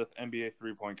them for the NBA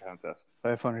 3-point contest.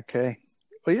 $500K.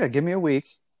 Well, yeah. Give me a week.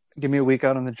 Give me a week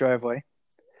out on the driveway,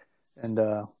 and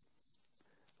that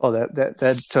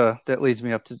leads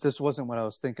me up to this. Wasn't what I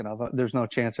was thinking of. There's no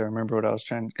chance I remember what I was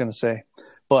going to say,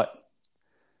 but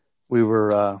we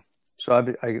were.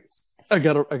 So I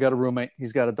got a roommate.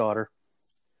 He's got a daughter.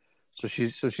 So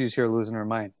she's here losing her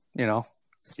mind. Yeah.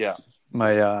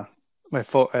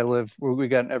 We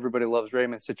got an Everybody Loves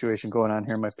Raymond situation going on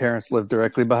here. My parents live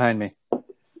directly behind me,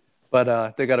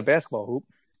 but they got a basketball hoop,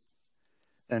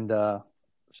 and so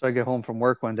I get home from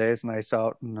work one day. It's nice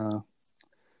out, and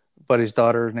buddy's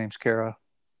daughter, her name's Kara.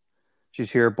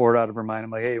 She's here, bored out of her mind.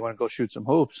 I'm like, hey, you want to go shoot some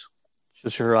hoops?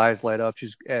 Just her eyes light up.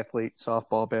 She's an athlete,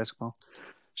 softball, basketball.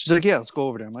 She's like, yeah, let's go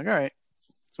over there. I'm like, all right.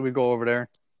 So we go over there.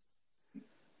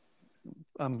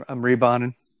 I'm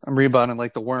rebounding.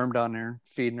 Like the worm down there,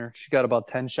 feeding her. She got about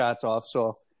 10 shots off.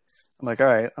 So I'm like, all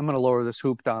right, I'm going to lower this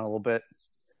hoop down a little bit.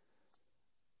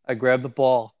 I grabbed the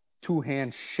ball,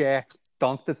 2-hand shack,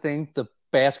 dunked the thing. The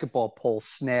basketball pole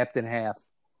snapped in half.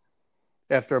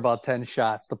 After about 10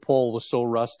 shots, the pole was so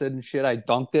rusted and shit. I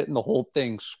dunked it and the whole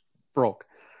thing broke.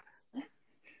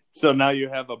 So now you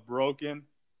have a broken.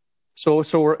 So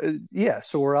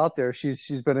we're out there.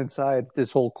 She's been inside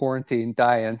this whole quarantine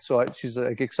dying. So she's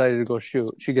like excited to go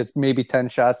shoot. She gets maybe 10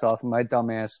 shots off, and my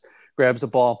dumbass grabs the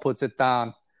ball and puts it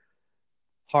down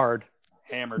hard.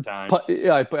 Hammer time.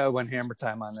 I went hammer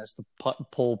time on this. The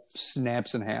pole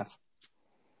snaps in half.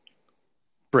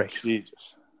 Breaks.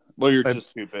 Jesus. Well, you're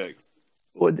just too big.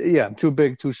 Well, yeah, I'm too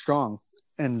big, too strong.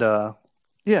 And, so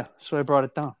I brought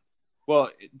it down. Well,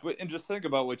 and just think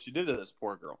about what you did to this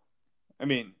poor girl. I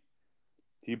mean,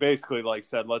 he basically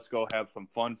said, let's go have some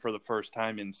fun for the first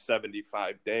time in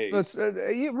 75 days.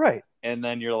 Right. And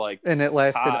then you're like... And it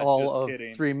lasted all of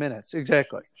 3 minutes.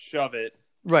 Exactly. Shove it.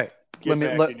 Right. Get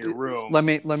back in your room. Let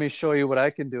me show you what I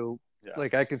can do. Yeah.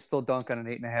 Like, I can still dunk on an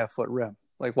 8.5-foot rim.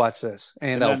 Like, watch this.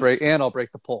 And I'll break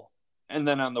the pole. And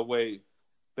then on the way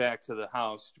back to the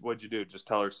house, what'd you do? Just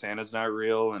tell her Santa's not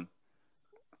real and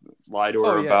lie to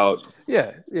her about...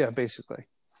 Yeah, basically.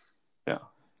 Yeah.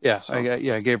 So.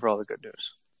 I gave her all the good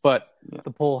news. But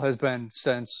the pole has been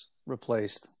since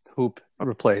replaced. Hoop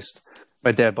replaced.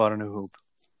 My dad bought a new hoop.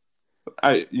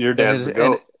 Your dad's the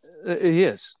GOAT. He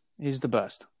is. He's the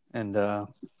best. And I'm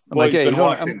like, hey, you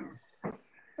don't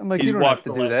have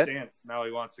to do that. Dance. Now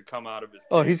he wants to come out of his...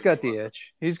 Oh, he's got the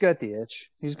itch. He's got the itch.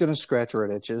 He's going to scratch where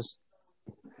it itches.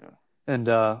 And,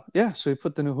 so he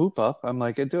put the new hoop up. I'm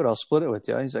like, dude, I'll split it with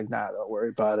you. He's like, nah, don't worry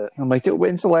about it. I'm like, dude,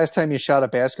 when's the last time you shot a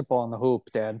basketball in the hoop,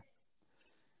 Dad?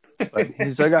 But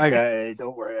he's like, hey,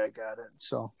 don't worry, I got it.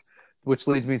 So, which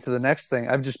leads me to the next thing.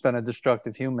 I've just been a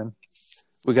destructive human.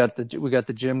 We got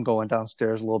the gym going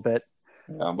downstairs a little bit.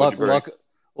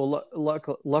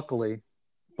 Luckily,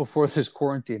 before this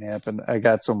quarantine happened, I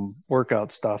got some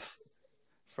workout stuff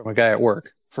from a guy at work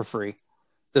for free.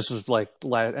 This was like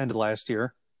end of last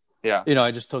year. Yeah. I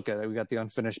just took it. We got the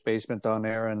unfinished basement down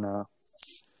there. And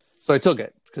so I took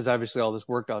it because obviously all this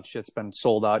workout shit's been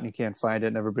sold out and you can't find it.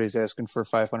 And everybody's asking for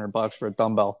 $500 for a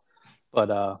dumbbell.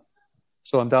 But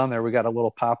so I'm down there. We got a little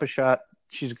Pop-A-Shot.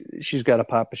 She's got a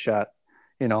Pop-A-Shot,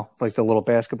 like the little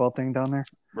basketball thing down there.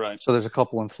 Right. So there's a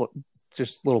couple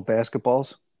just little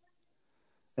basketballs.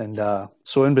 And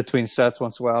so in between sets,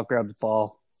 once in a while, I'll grab the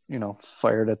ball,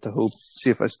 fire it at the hoop, see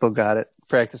if I still got it,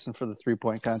 practicing for the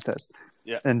 3-point contest.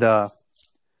 Yeah. And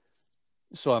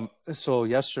so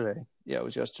yesterday, it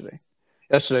was yesterday.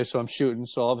 So I'm shooting.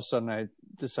 So all of a sudden I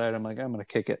decide I'm going to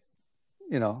kick it,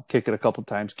 kick it a couple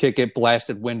times, kick it,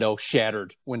 blasted window,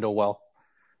 shattered window well.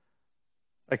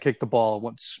 I kicked the ball,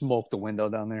 went smoked the window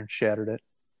down there and shattered it.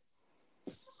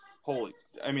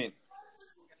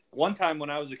 One time when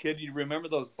I was a kid, you remember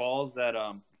those balls that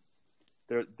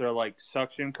they're like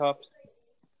suction cups?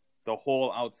 The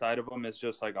whole outside of them is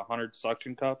just like 100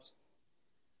 suction cups.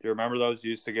 Do you remember those?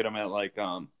 You used to get them at like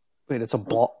Wait, it's a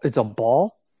ball. It's a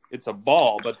ball. It's a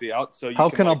ball, but the out. So you how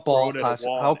can a like ball?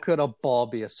 How could a ball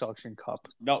be a suction cup?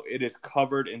 No, it is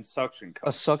covered in suction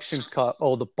cups. A suction cup.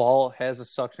 Oh, the ball has a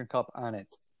suction cup on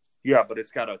it. Yeah, but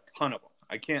it's got a ton of them.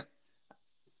 I can't.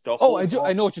 I do.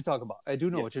 I know what you're talking about. I do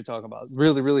know what you're talking about.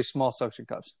 Really, really small suction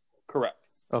cups. Correct.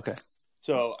 Okay.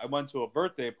 So I went to a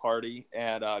birthday party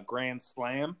at Grand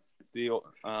Slam.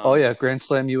 Grand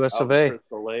Slam US of A.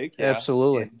 Crystal Lake. Yeah.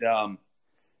 Absolutely. And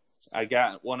I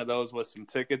got one of those with some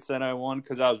tickets that I won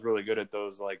because I was really good at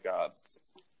those, like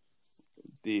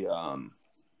the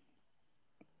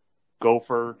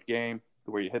gopher game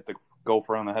where you hit the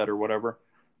gopher on the head or whatever.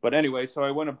 But anyway, so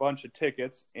I won a bunch of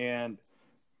tickets, and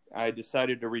I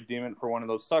decided to redeem it for one of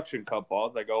those suction cup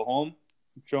balls. I go home,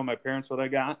 show my parents what I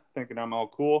got, thinking I'm all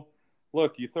cool.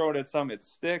 Look, you throw it at some, it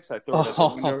sticks. I throw it at the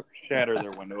window, shatter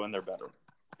their window in their bedroom.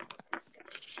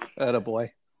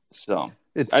 Attaboy. So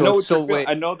I know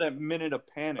that minute of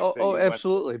panic. Oh,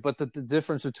 absolutely. But the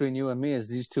difference between you and me is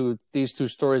these two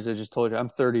stories I just told you. I'm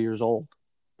 30 years old.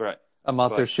 Right. I'm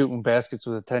out there shooting baskets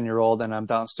with a 10-year-old, and I'm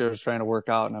downstairs trying to work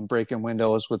out, and I'm breaking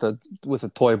windows with a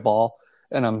toy ball,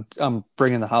 and I'm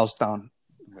bringing the house down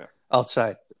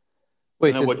outside.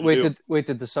 Wait,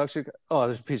 did the suction? Oh,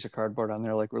 there's a piece of cardboard on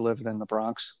there, like we're living in the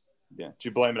Bronx. Yeah. Did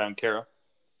you blame it on Kara?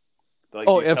 Like,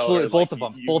 absolutely. Both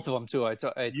of them too.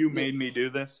 You made me do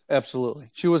this. Absolutely.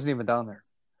 She wasn't even down there.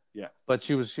 Yeah. But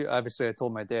she obviously, I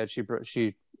told my dad she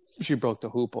broke the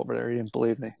hoop over there. He didn't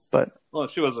believe me. But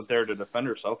she wasn't there to defend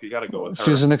herself. You got to go with her.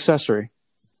 She's an accessory.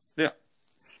 Yeah.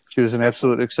 She was an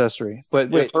absolute accessory.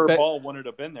 But if her ball wouldn't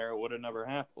have been there, it would have never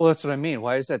happened. Well, that's what I mean.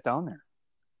 Why is that down there?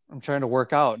 I'm trying to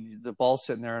work out, and the ball's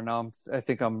sitting there, and now I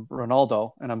think I'm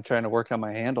Ronaldo, and I'm trying to work on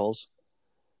my handles,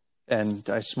 and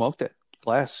I smoked it.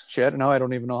 Glass shattered. Now I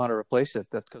don't even know how to replace it.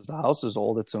 That's because the house is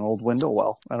old. It's an old window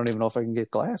well. I don't even know if I can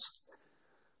get glass.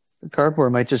 The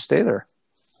cardboard might just stay there.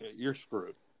 Yeah, you're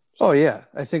screwed. Oh, yeah.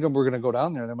 I think we're going to go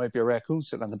down there. There might be a raccoon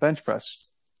sitting on the bench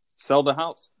press. Sell the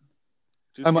house.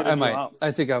 I might. House.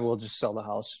 I think I will just sell the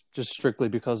house, just strictly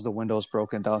because the window's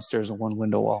broken downstairs in one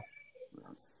window wall.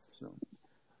 So.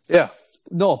 Yeah.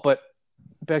 No, but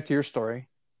back to your story.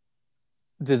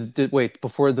 Wait,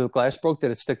 before the glass broke, did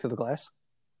it stick to the glass?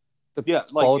 It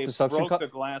broke the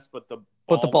glass, but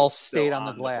the ball stayed on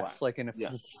the glass. Like, and it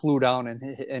flew down and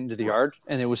hit into the yard,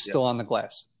 and it was still on the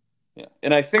glass. Yeah,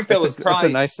 and I think that's a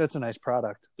nice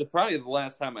product. It's probably the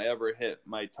last time I ever hit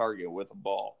my target with a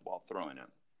ball while throwing it.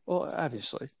 Well,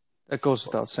 obviously, that goes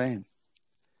without saying.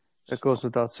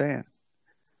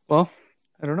 Well,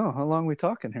 I don't know how long we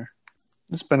talking here.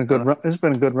 It's been a good run. It's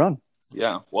been a good run.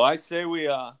 Yeah. Well, I say we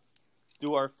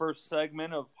do our first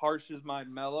segment of Harsh is My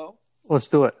Mellow. Let's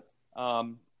do it.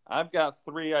 I've got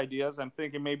 3 ideas. I'm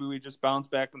thinking maybe we just bounce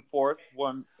back and forth.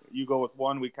 One, you go with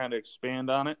one. We kind of expand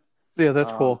on it. Yeah,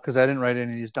 that's cool because I didn't write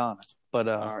any of these down. But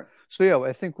right. So yeah,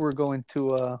 I think we're going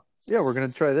to we're going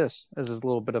to try this as a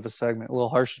little bit of a segment. A little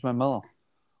Harsh is My Mellow.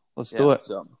 Let's do it.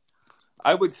 So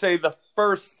I would say the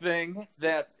first thing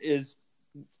that is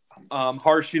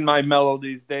harshing my mellow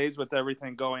these days with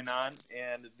everything going on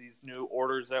and these new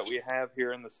orders that we have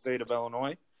here in the state of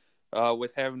Illinois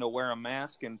with having to wear a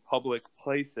mask in public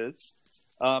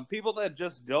places. People that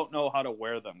just don't know how to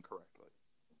wear them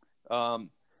correctly.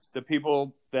 The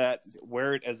people that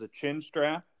wear it as a chin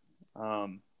strap.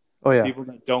 People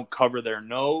that don't cover their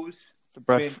nose. The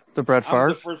Brett Favre. I'm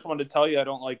the first one to tell you I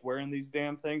don't like wearing these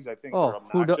damn things. I think they're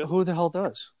obnoxious. Who the hell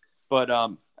does? But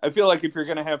I feel like if you're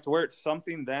going to have to wear it,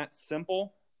 something that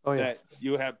simple that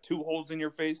you have 2 holes in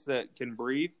your face that can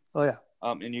breathe. Oh, yeah.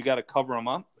 And you got to cover them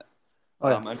up.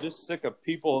 I'm just sick of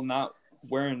people not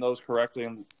wearing those correctly.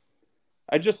 And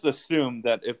I just assume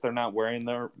that if they're not wearing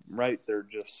them right, they're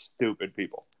just stupid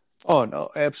people. Oh, no,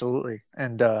 absolutely.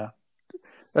 And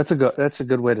that's a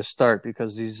good way to start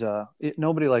because these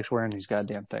nobody likes wearing these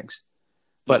goddamn things.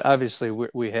 But obviously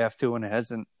we have to, and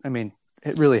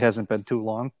it really hasn't been too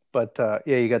long. But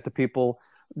you got the people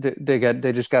they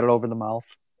just got it over the mouth.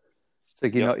 It's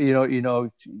like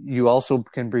you also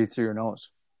can breathe through your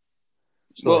nose.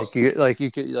 So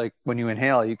you could when you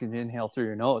inhale, you can inhale through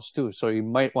your nose too. So you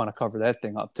might want to cover that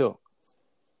thing up too.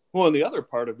 Well, and the other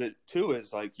part of it too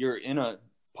is like you're in a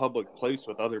public place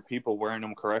with other people wearing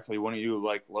them correctly. Wouldn't you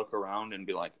like look around and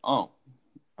be like, "Oh,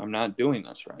 I'm not doing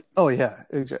this right"? Oh yeah,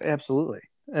 absolutely.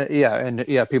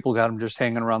 People got them just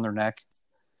hanging around their neck.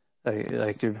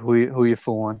 Like who you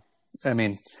fooling? I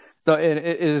mean,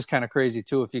 it is kind of crazy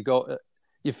too. If you go,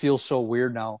 you feel so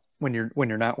weird now when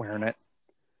you're not wearing it.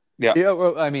 Yeah.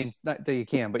 Well, I mean, not that you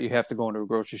can, but you have to go into a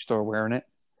grocery store wearing it.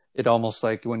 It almost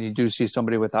like when you do see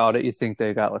somebody without it, you think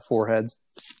they got like four heads.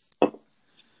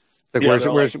 Like,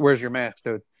 where's your mask,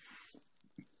 dude?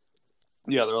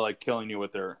 Yeah, they're like killing you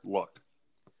with their look.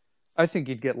 I think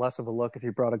you'd get less of a look if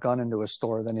you brought a gun into a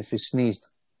store than if you sneezed.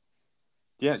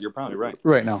 Yeah, you're probably right.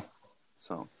 Right now.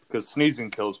 So, because sneezing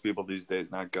kills people these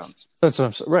days, not guns. That's what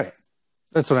I'm saying. Right.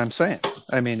 That's what I'm saying.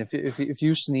 I mean, if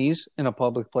you sneeze in a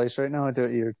public place right now,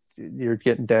 you're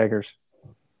getting daggers.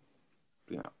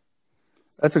 Yeah.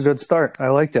 That's a good start. I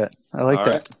like that. I like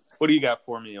that. Right. What do you got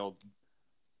for me,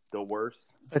 the worst?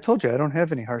 I told you I don't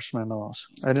have any harsh mellows.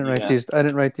 I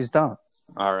didn't write these down.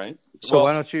 All right. So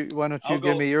why don't you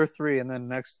give me your three, and then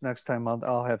next time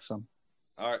I'll have some.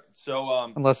 All right.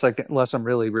 So unless I'm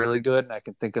really really good and I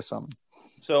can think of something.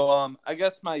 So I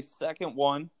guess my second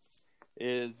one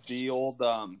is the old.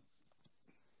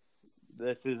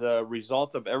 This is a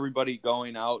result of everybody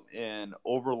going out and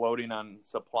overloading on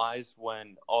supplies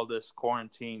when all this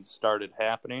quarantine started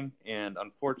happening, and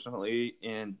unfortunately,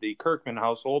 in the Kirkman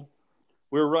household,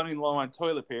 we were running low on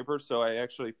toilet paper. So I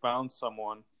actually found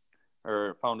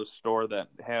a store that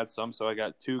had some. So I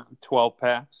got 2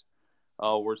 12-packs.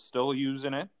 We're still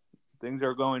using it. Things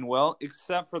are going well,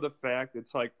 except for the fact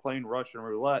it's like playing Russian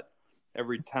roulette.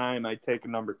 Every time I take a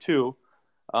number 2,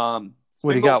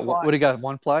 what do you got? What do you got?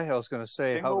 One ply? I was going to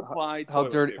say, how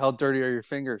dirty are your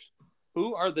fingers?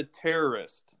 Who are the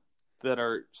terrorists that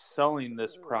are selling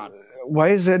this product? Why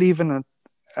is that even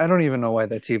I don't even know why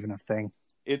that's even a thing.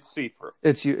 It's safer.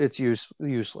 It's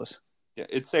useless. Yeah,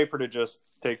 it's safer to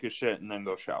just take a shit and then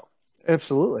go shower.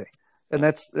 Absolutely. And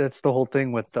that's the whole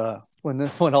thing with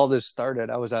when all this started.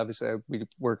 We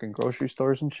work in grocery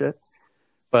stores and shit,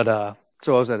 but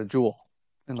so I was at a Jewel,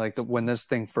 and when this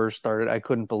thing first started, I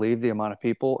couldn't believe the amount of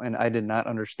people, and I did not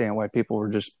understand why people were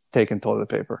just taking toilet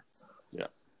paper. Yeah,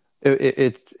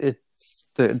 the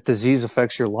disease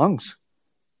affects your lungs.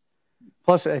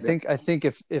 Plus, I think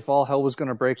if all hell was going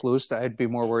to break loose, I'd be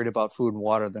more worried about food and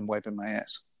water than wiping my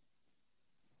ass.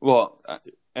 Well,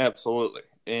 absolutely.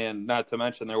 And not to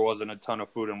mention, there wasn't a ton of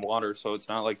food and water, so it's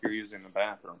not like you're using the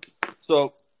bathroom.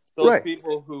 So those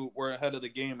people who were ahead of the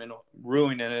game and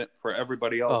ruining it for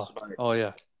everybody else. Oh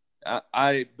yeah.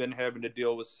 I've been having to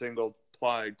deal with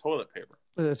single-ply toilet paper.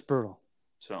 That's brutal.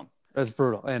 So that's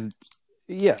brutal. And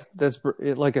yeah,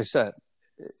 like I said,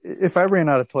 if I ran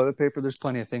out of toilet paper, there's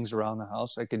plenty of things around the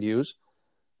house I could use.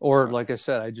 Or like I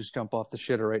said, I just jump off the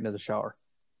shitter right into the shower.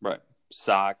 Right.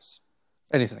 Socks.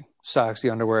 Anything. Socks, the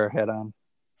underwear I had on.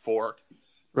 Fork.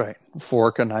 Right.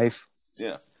 Fork, a knife.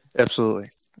 Yeah. Absolutely.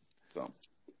 So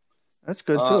that's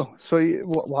good too. So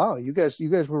wow, you guys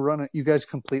were running. You guys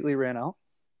completely ran out.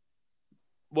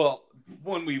 Well,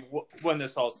 when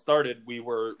this all started, we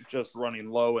were just running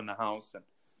low in the house, and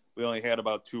we only had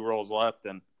about 2 rolls left.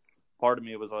 And part of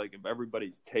me was like, if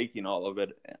everybody's taking all of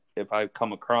it, if I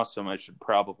come across them, I should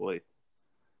probably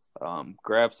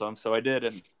grab some. So I did,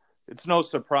 and it's no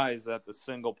surprise that the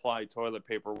single-ply toilet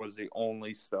paper was the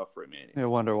only stuff remaining. I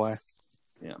wonder why.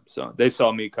 Yeah, so they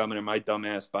saw me coming, and my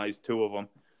dumbass buys 2 of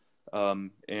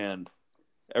them. And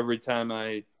every time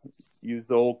I use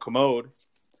the old commode,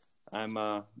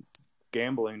 I'm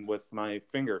gambling with my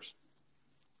fingers.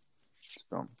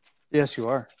 So. Yes, you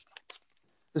are.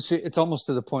 See, it's almost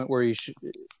to the point where you should.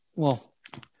 Well,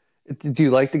 do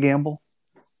you like to gamble?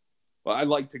 Well, I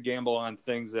like to gamble on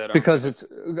things that because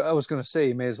I was going to say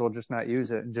you may as well just not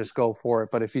use it and just go for it.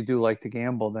 But if you do like to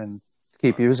gamble, then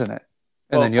keep using it,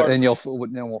 and then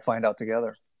we'll find out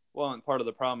together. Well, and part of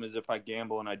the problem is if I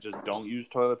gamble and I just don't use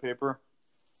toilet paper,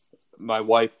 my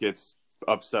wife gets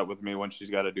upset with me when she's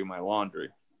got to do my laundry.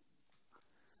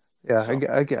 Yeah, so,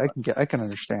 I can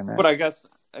understand that. But I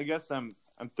guess I'm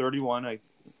 31.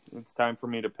 It's time for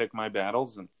me to pick my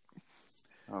battles, and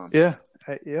I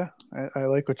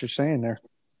like what you're saying there.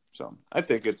 So I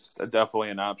think it's definitely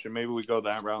an option. Maybe we go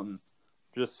that route and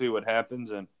just see what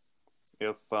happens. And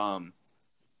if my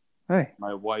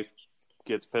wife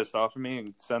gets pissed off at me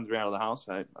and sends me out of the house,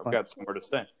 I've got somewhere to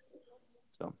stay.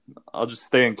 So I'll just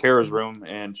stay in Kara's room,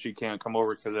 and she can't come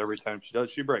over because every time she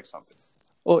does, she breaks something.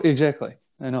 Oh, exactly.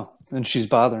 I know. And she's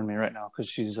bothering me right now because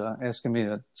she's asking me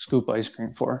to scoop ice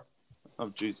cream for her. Oh,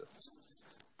 Jesus.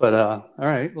 But all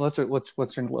right. Well,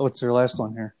 what's your last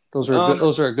one here? Those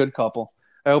are a good couple.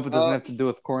 I hope it doesn't have to do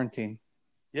with quarantine.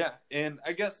 Yeah, and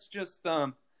I guess just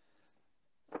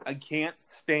I can't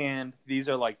stand. These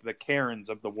are like the Karens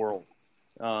of the world.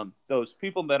 Those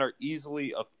people that are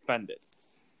easily offended.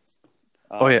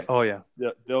 Oh yeah.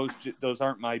 Those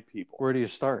aren't my people. Where do you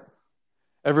start?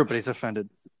 Everybody's offended.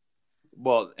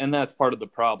 Well, and that's part of the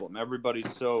problem.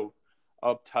 Everybody's so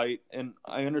uptight, and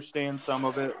I understand some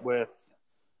of it with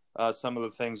some of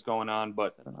the things going on,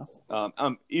 but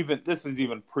even this is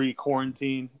even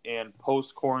pre-quarantine and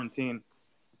post-quarantine.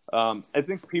 I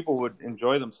think people would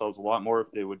enjoy themselves a lot more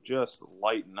if they would just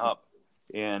lighten up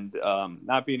and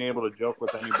not being able to joke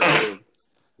with anybody,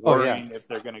 worrying if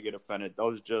they're going to get offended.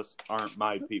 Those just aren't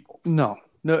my people. No,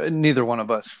 neither one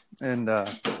of us, and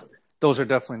those are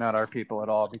definitely not our people at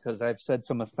all. Because I've said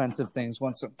some offensive things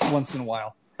once in a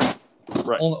while.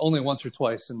 Right. Only once or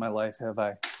twice in my life have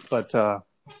I, but I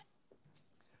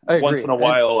agree. Once in a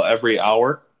while, every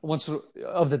hour. Once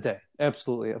of the day,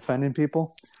 absolutely offending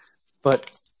people, but.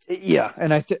 Yeah,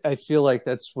 and I feel like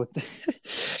that's what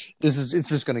it's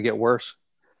just going to get worse.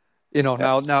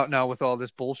 Now with all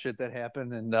this bullshit that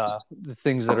happened and the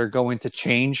things that are going to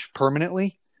change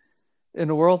permanently in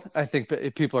the world, I think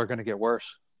that people are going to get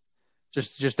worse.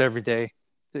 Just every day,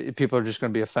 people are just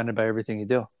going to be offended by everything you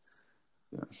do.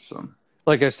 Yeah, so.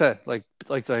 Like I said, like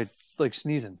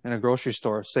sneezing in a grocery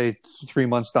store. Say 3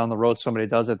 months down the road, somebody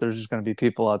does it. There's just going to be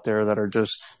people out there that are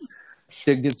just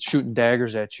get shooting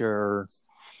daggers at you or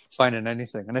finding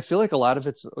anything. And I feel like a lot of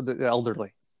it's the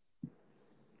elderly.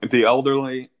 The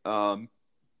elderly, and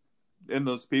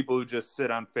those people who just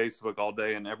sit on Facebook all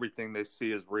day and everything they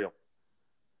see is real.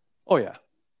 Oh, yeah.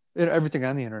 Everything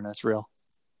on the internet's real.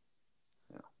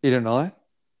 Yeah. You didn't know that?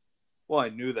 Well, I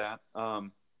knew that.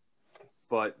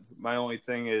 But my only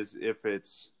thing is if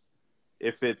it's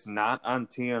not on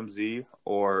TMZ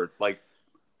or like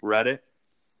Reddit,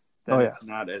 then it's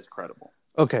not as credible.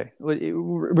 Okay,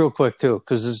 real quick too,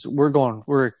 because we're all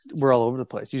over the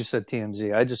place. You said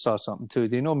TMZ. I just saw something too.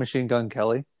 Do you know Machine Gun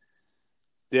Kelly?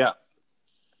 Yeah.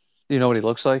 Do you know what he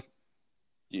looks like?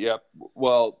 Yep.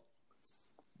 Well,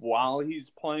 while he's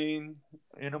playing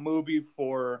in a movie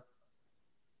for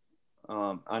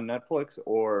on Netflix,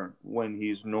 or when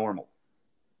he's normal.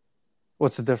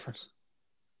 What's the difference?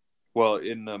 Well,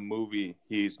 in the movie,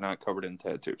 he's not covered in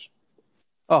tattoos.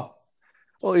 Oh.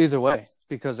 Well, either way,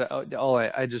 because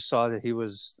I just saw that he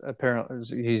was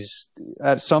apparently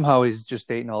somehow he's just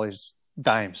dating all these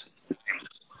dimes.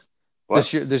 What?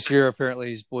 This year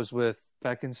apparently he was with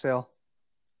Beckinsale,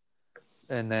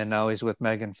 and then now he's with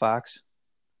Megan Fox.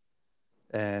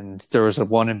 And there was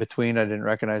one in between. I didn't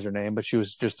recognize her name, but she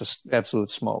was just an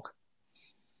absolute smoke.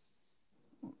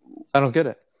 I don't get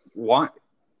it. Why?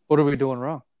 What are we doing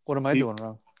wrong? What am I doing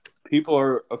wrong? People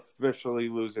are officially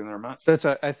losing their minds.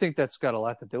 I think that's got a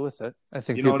lot to do with it. I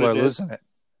think people are losing it.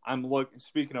 I'm looking.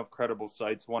 Speaking of credible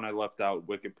sites, one I left out,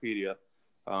 Wikipedia.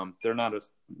 They're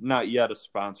not yet a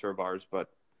sponsor of ours, but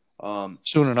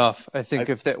soon enough. I think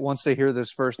once they hear this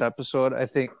first episode, I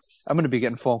think I'm going to be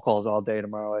getting phone calls all day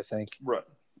tomorrow. I think. Right.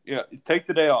 Yeah. Take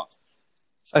the day off.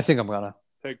 I think I'm gonna.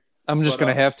 I'm just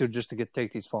going to have to just to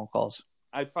take these phone calls.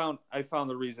 I found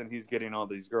the reason he's getting all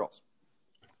these girls.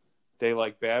 They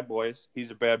like bad boys. He's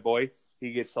a bad boy.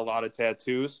 He gets a lot of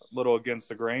tattoos, a little against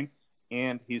the grain,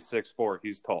 and he's 6'4".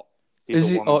 He's tall. Is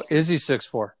he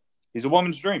 6'4"? He's a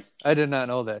woman's dream. I did not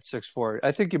know that, 6'4".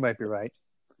 I think you might be right.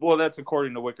 Well, that's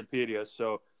according to Wikipedia.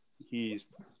 So he's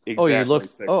exactly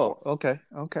 6'4". Oh, okay.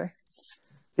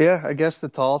 Yeah, I guess the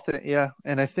tall thing. Yeah,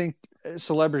 and I think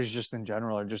celebrities just in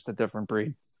general are just a different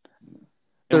breed.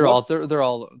 They're all a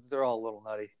little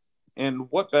nutty.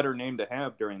 And what better name to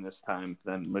have during this time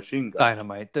than Machine Gun?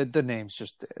 Dynamite. The name's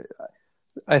just.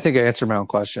 I think I answered my own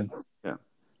question. Yeah.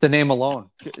 The name alone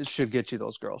should get you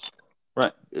those girls.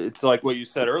 Right. It's like what you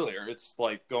said earlier. It's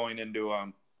like going into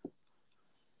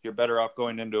you're better off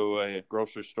going into a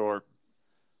grocery store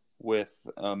with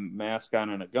a mask on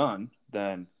and a gun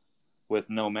than with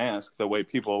no mask. The way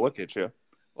people look at you.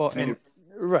 Well,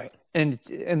 right, and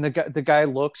the guy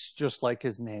looks just like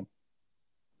his name.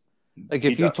 Like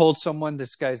if you told someone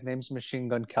this guy's name's Machine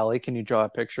Gun Kelly, can you draw a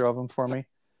picture of him for me?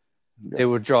 Yeah. They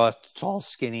would draw a tall,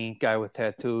 skinny guy with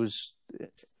tattoos.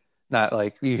 Not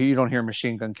like you don't hear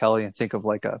Machine Gun Kelly and think of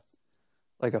like a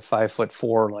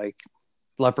 5'4" like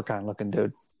leprechaun looking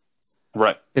dude,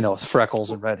 right? With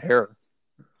freckles and red hair.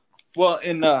 Well,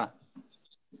 and I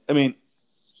mean,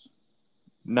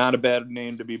 not a bad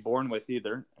name to be born with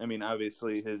either. I mean,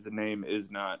 obviously his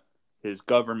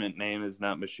government name is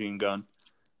not Machine Gun.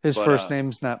 His first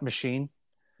name's not Machine.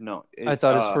 No, I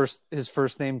thought his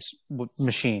first name's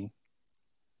Machine.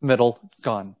 middle,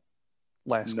 gun,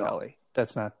 last No. Kelly.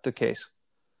 That's not the case.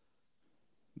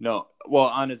 No. Well,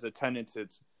 on his attendance,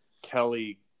 it's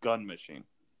Kelly Gun Machine.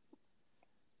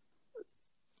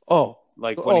 Oh,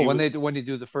 Like when you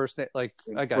do the first day, like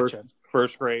I got you.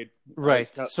 First grade, Right.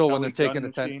 So when Kelly they're taking Gun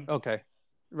attendance, Machine, okay.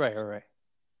 Right.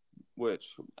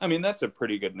 which I mean that's a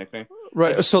pretty good nickname.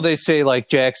 Right. So they say like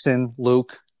Jackson,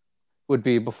 Luke would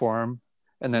be before him,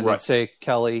 and then Right. they'd say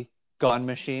Kelly Gun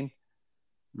Machine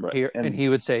Right. here, and he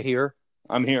would say here,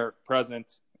 I'm here,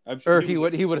 present. I'm or sure he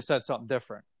would have said something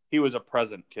different. He was a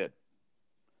present kid.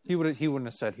 He wouldn't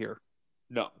have said here.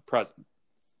 No, present.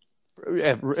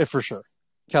 For sure.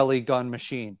 Kelly Gun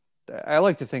Machine. I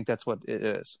like to think that's what it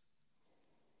is.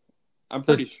 I'm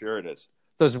pretty sure it is.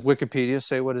 Does Wikipedia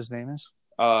say what his name is?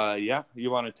 Yeah.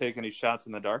 You want to take any shots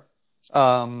in the dark?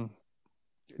 Does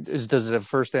it have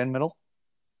first and middle?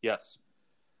 Yes.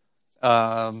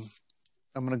 I'm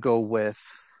gonna go with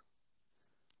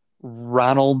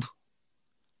Ronald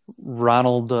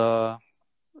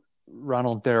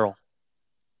Darrell.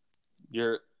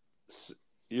 You're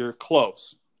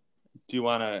close. Do you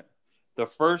want to? The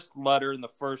first letter in the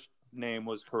first name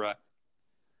was correct.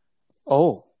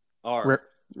 Oh, R.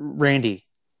 Randy.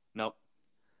 Nope.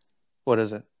 What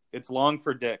is it? It's long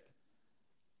for Dick.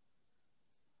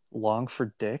 Long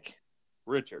for Dick?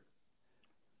 Richard.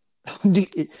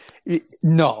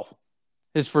 No.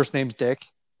 His first name's Dick?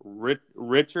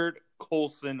 Richard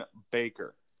Colson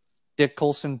Baker. Dick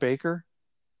Colson Baker?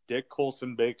 Dick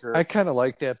Colson Baker. I kind of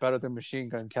like that better than Machine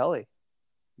Gun Kelly.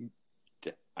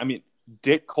 I mean,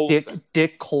 Dick Colson.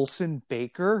 Dick Colson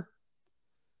Baker?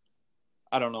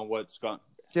 I don't know what's gone.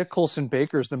 Dick Colson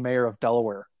Baker is the mayor of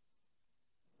Delaware.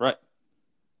 Right.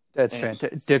 That's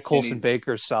fantastic. Dick Colson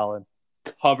Baker's solid.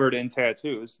 Covered in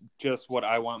tattoos. Just what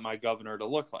I want my governor to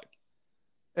look like.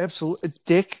 Absolutely.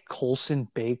 Dick Colson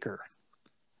Baker.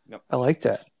 Yep. I like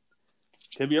that.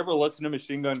 Have you ever listened to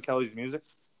Machine Gun Kelly's music?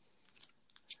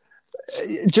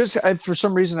 For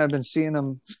some reason, I've been seeing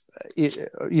him,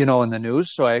 in the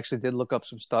news. So I actually did look up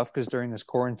some stuff because during this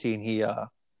quarantine,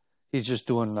 he's just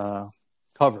doing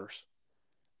covers,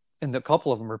 and a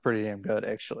couple of them are pretty damn good,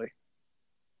 actually.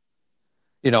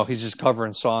 He's just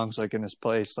covering songs like in his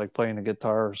place, like playing the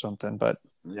guitar or something. But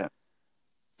yeah,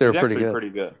 they're pretty good.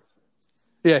 Pretty good.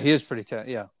 Yeah, he is pretty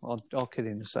talented. Yeah, all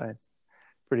kidding aside,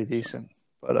 pretty decent.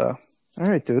 But all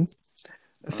right, dude.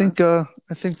 I think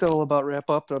that'll about wrap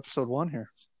up episode 1 here.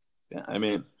 Yeah, I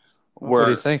mean, what do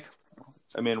you think?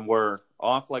 I mean, we're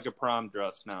off like a prom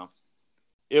dress now.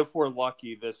 If we're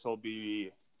lucky, this will be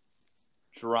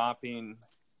dropping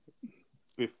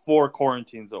before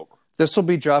quarantine's over. This will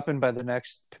be dropping by the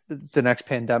next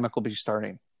pandemic will be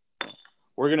starting.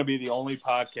 We're going to be the only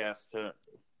podcast to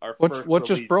our first. What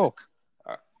just broke?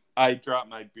 I dropped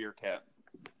my beer cap.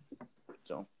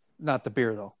 So not the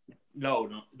beer though. No,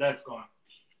 that's gone.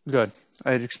 Good.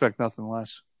 I'd expect nothing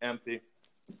less. Empty.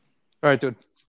 All right, dude.